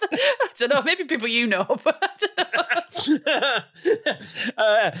 I don't know. Maybe people but I don't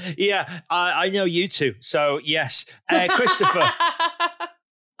know. I know you two. So, yes. Christopher.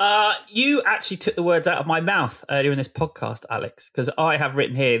 You actually took the words out of my mouth earlier in this podcast, Alex, because I have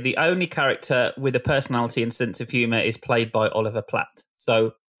written here, the only character with a personality and sense of humour is played by Oliver Platt.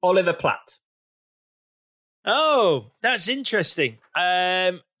 So, Oliver Platt. Oh, that's interesting.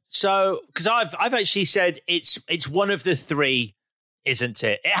 So, because I've actually said it's one of the three, isn't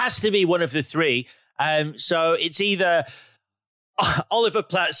it? It has to be one of the three. So it's either Oliver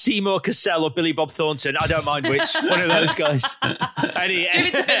Platt, Seymour Cassell, or Billy Bob Thornton. I don't mind which. One of those guys. Give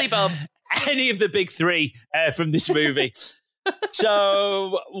it to Billy Bob. Any of the big three from this movie.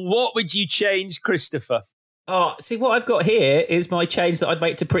 So, what would you change, Christopher? Oh, see, what I've got here is my change that I'd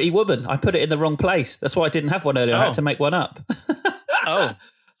make to Pretty Woman. I put it in the wrong place. That's why I didn't have one earlier. I had to make one up.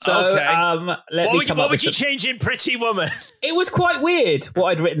 So, okay. What would you change in Pretty Woman? It was quite weird what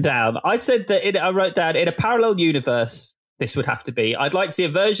I'd written down. I said that I wrote down, in a parallel universe, this would have to be. I'd like to see a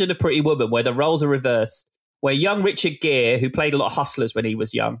version of Pretty Woman where the roles are reversed, where young Richard Gere, who played a lot of hustlers when he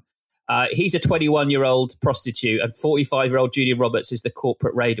was young, he's a 21-year-old prostitute, and 45-year-old Julia Roberts is the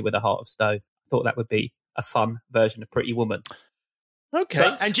corporate raider with a heart of stone. I thought that would be a fun version of Pretty Woman.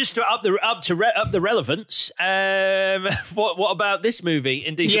 Okay, and just to up the relevance, what about this movie,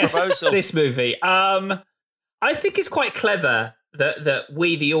 Indecent Proposal? This movie. I think it's quite clever that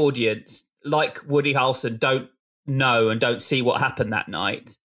we, the audience, like Woody Harrelson, don't know and don't see what happened that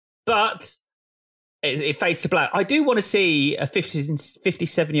night. But it fades to black. I do want to see a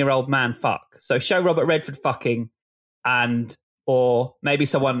 57-year-old man fuck. So show Robert Redford fucking, or maybe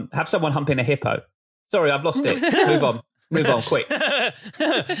have someone humping a hippo. Sorry, I've lost it. Move on, quick.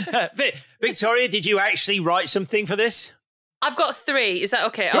 Victoria, did you actually write something for this? I've got 3. Is that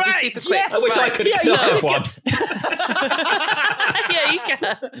okay? I'll be super quick. Yes. I wish I could have one. Yeah, you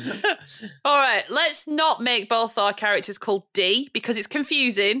can. All right, let's not make both our characters called D because it's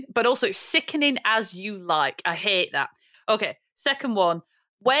confusing, but also it's sickening as you like. I hate that. Okay, second one.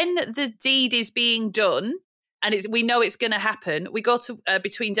 When the deed is being done, and we know it's going to happen, we go to,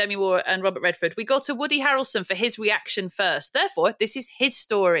 between Demi Moore and Robert Redford, we go to Woody Harrelson for his reaction first. Therefore, this is his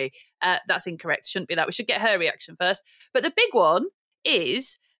story. That's incorrect. Shouldn't be that. We should get her reaction first. But the big one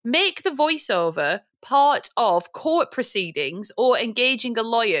is make the voiceover part of court proceedings or engaging a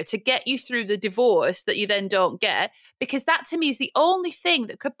lawyer to get you through the divorce that you then don't get, because that to me is the only thing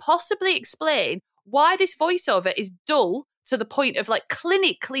that could possibly explain why this voiceover is dull to the point of like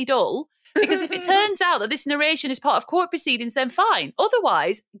clinically dull. Because if it turns out that this narration is part of court proceedings, then fine.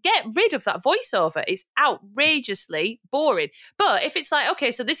 Otherwise, get rid of that voiceover. It's outrageously boring. But if it's like,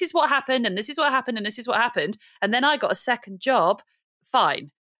 okay, so this is what happened, and this is what happened, and this is what happened, and then I got a second job,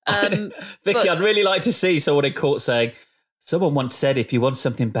 fine. Vicky, I'd really like to see someone in court saying, someone once said if you want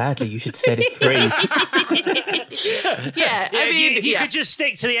something badly, you should set it free. Yeah, I mean, if you could just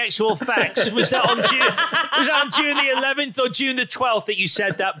stick to the actual facts. Was that on June the 11th or June the 12th that you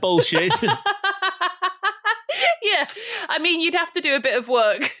said that bullshit? Yeah, I mean, you'd have to do a bit of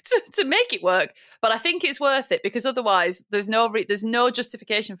work to make it work, but I think it's worth it because otherwise, there's no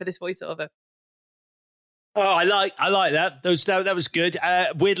justification for this voiceover. Oh, I like that. That was good.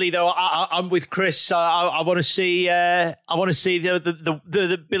 Weirdly though, I'm with Chris. I want to see the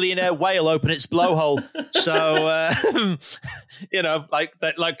billionaire whale open its blowhole. So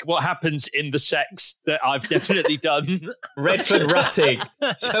like what happens in the sex that I've definitely done. Redford rutting.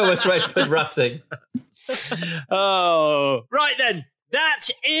 Show us Redford rutting. Oh, right then. That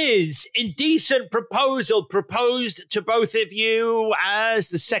is Indecent Proposal, proposed to both of you as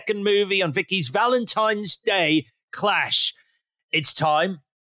the second movie on Vicky's Valentine's Day clash. It's time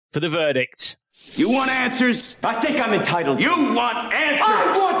for the verdict. You want answers? I think I'm entitled. You want answers?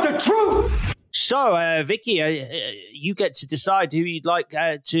 I want the truth! So, Vicky, you get to decide who you'd like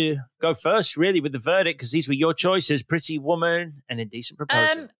to go first, really, with the verdict, because these were your choices, Pretty Woman and Indecent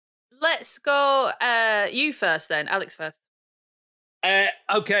Proposal. Let's go you first then, Alex first.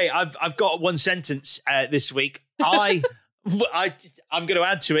 Okay, I've got one sentence this week. I'm going to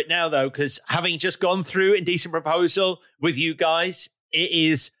add to it now, though, because having just gone through Indecent Proposal with you guys, it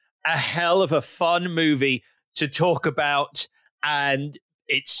is a hell of a fun movie to talk about, and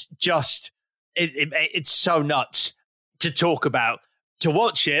it's just it's so nuts to talk about. To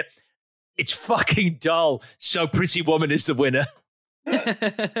watch it, it's fucking dull. So Pretty Woman is the winner.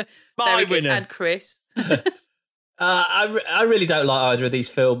 My winner. And Chris. I really don't like either of these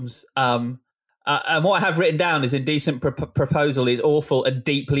films. And what I have written down is Indecent Proposal is awful and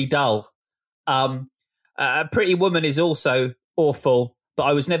deeply dull. Pretty Woman is also awful, but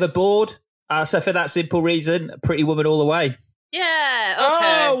I was never bored. So for that simple reason, Pretty Woman all the way. Yeah,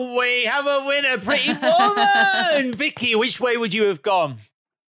 okay. Oh, we have a winner, Pretty Woman! Vicky, which way would you have gone?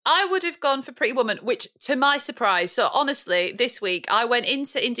 I would have gone for Pretty Woman, which, to my surprise, so honestly, this week, I went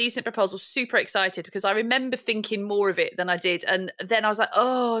into Indecent Proposal super excited because I remember thinking more of it than I did. And then I was like,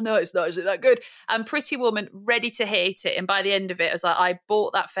 oh, no, it's not actually that good. And Pretty Woman, ready to hate it. And by the end of it, I was like, I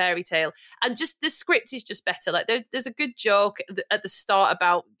bought that fairy tale. And just the script is just better. Like, there's a good joke at the start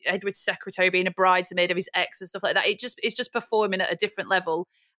about Edward's secretary being a bridesmaid of his ex and stuff like that. It's just performing at a different level.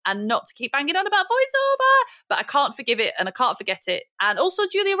 And not to keep banging on about voiceover, but I can't forgive it and I can't forget it. And also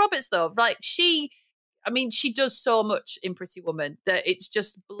Julia Roberts, though, like she does so much in Pretty Woman that it's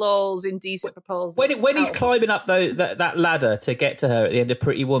just blows Indecent Proposal. When he's climbing up that ladder to get to her at the end of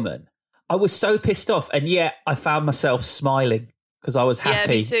Pretty Woman, I was so pissed off, and yet I found myself smiling because I was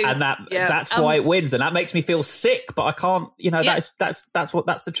happy, me too. and that's why it wins, and that makes me feel sick. But I can't, that's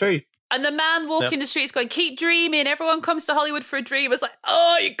the truth. And the man walking the streets going, keep dreaming. Everyone comes to Hollywood for a dream. It's like,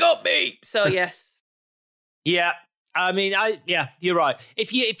 oh, you got me. So, yes. Yeah. I mean, you're right.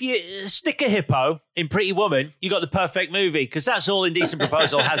 If you stick a hippo in Pretty Woman, you got the perfect movie, because that's all Indecent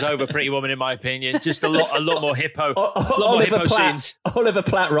Proposal has over Pretty Woman, in my opinion. Just a lot more hippo, scenes. Oliver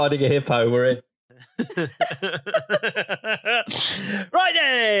Platt riding a hippo, we're in. Right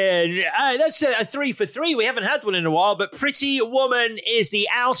then, that's a 3 for 3. We haven't had one in a while, but Pretty Woman is the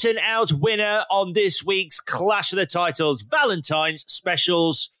out-and-out winner on this week's Clash of the Titles Valentine's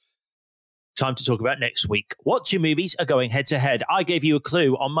specials. Time to talk about next week. What 2 movies are going head-to-head? I gave you a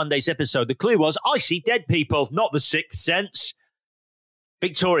clue on Monday's episode. The clue was, I see dead people, not The Sixth Sense.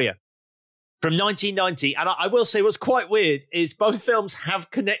 Victoria, from 1990, and I will say what's quite weird is both films have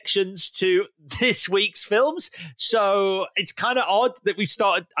connections to this week's films, so it's kind of odd that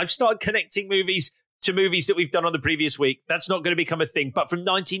I've started connecting movies to movies that we've done on the previous week. That's not going to become a thing, but from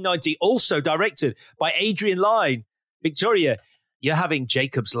 1990, also directed by Adrian Lyne. Victoria, you're having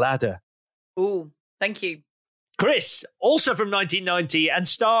Jacob's Ladder. Ooh, thank you. Chris, also from 1990 and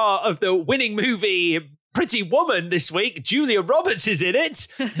star of the winning movie Pretty Woman this week, Julia Roberts is in it.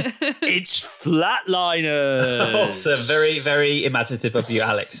 It's Flatliners. Awesome. Very, very imaginative of you,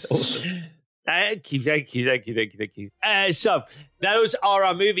 Alex. Awesome. Thank you. So those are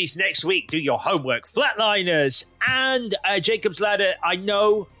our movies next week. Do your homework. Flatliners and Jacob's Ladder. I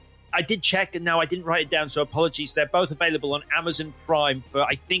know I did check and now I didn't write it down, so apologies. They're both available on Amazon Prime for,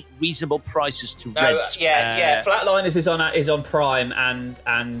 I think, reasonable prices to rent. Yeah. Flatliners is on Prime,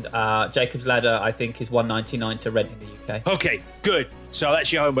 and Jacob's Ladder, I think, is $1.99 to rent in the UK. Okay, good. So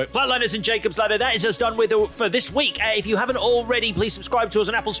that's your homework. Flatliners and Jacob's Ladder, that is us done with for this week. If you haven't already, please subscribe to us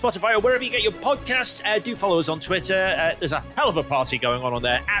on Apple, Spotify, or wherever you get your podcasts. Do follow us on Twitter. There's a hell of a party going on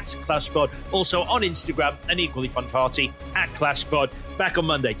there, at ClashPod. Also on Instagram, an equally fun party, at ClashPod. Back on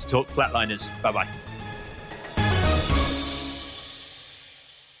Monday to talk Flatliners. Bye-bye.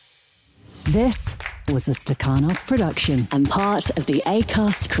 This was a Stakhanov production and part of the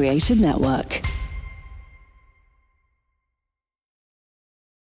Acast Creative Network.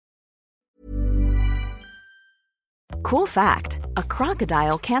 Cool fact, a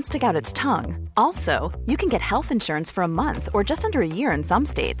crocodile can't stick out its tongue. Also, you can get health insurance for a month or just under a year in some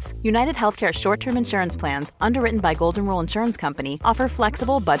states. United Healthcare short-term insurance plans, underwritten by Golden Rule Insurance Company, offer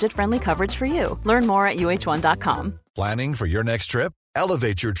flexible, budget-friendly coverage for you. Learn more at UH1.com. Planning for your next trip?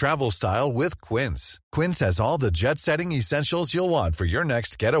 Elevate your travel style with Quince. Quince has all the jet-setting essentials you'll want for your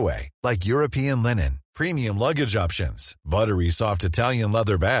next getaway, like European linen, premium luggage options, buttery soft Italian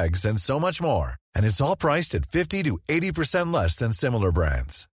leather bags, and so much more. And it's all priced at 50 to 80% less than similar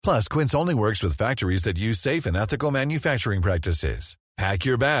brands. Plus, Quince only works with factories that use safe and ethical manufacturing practices. Pack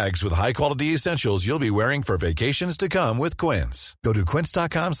your bags with high-quality essentials you'll be wearing for vacations to come with Quince. Go to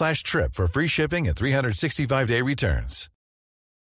quince.com/trip for free shipping and 365-day returns.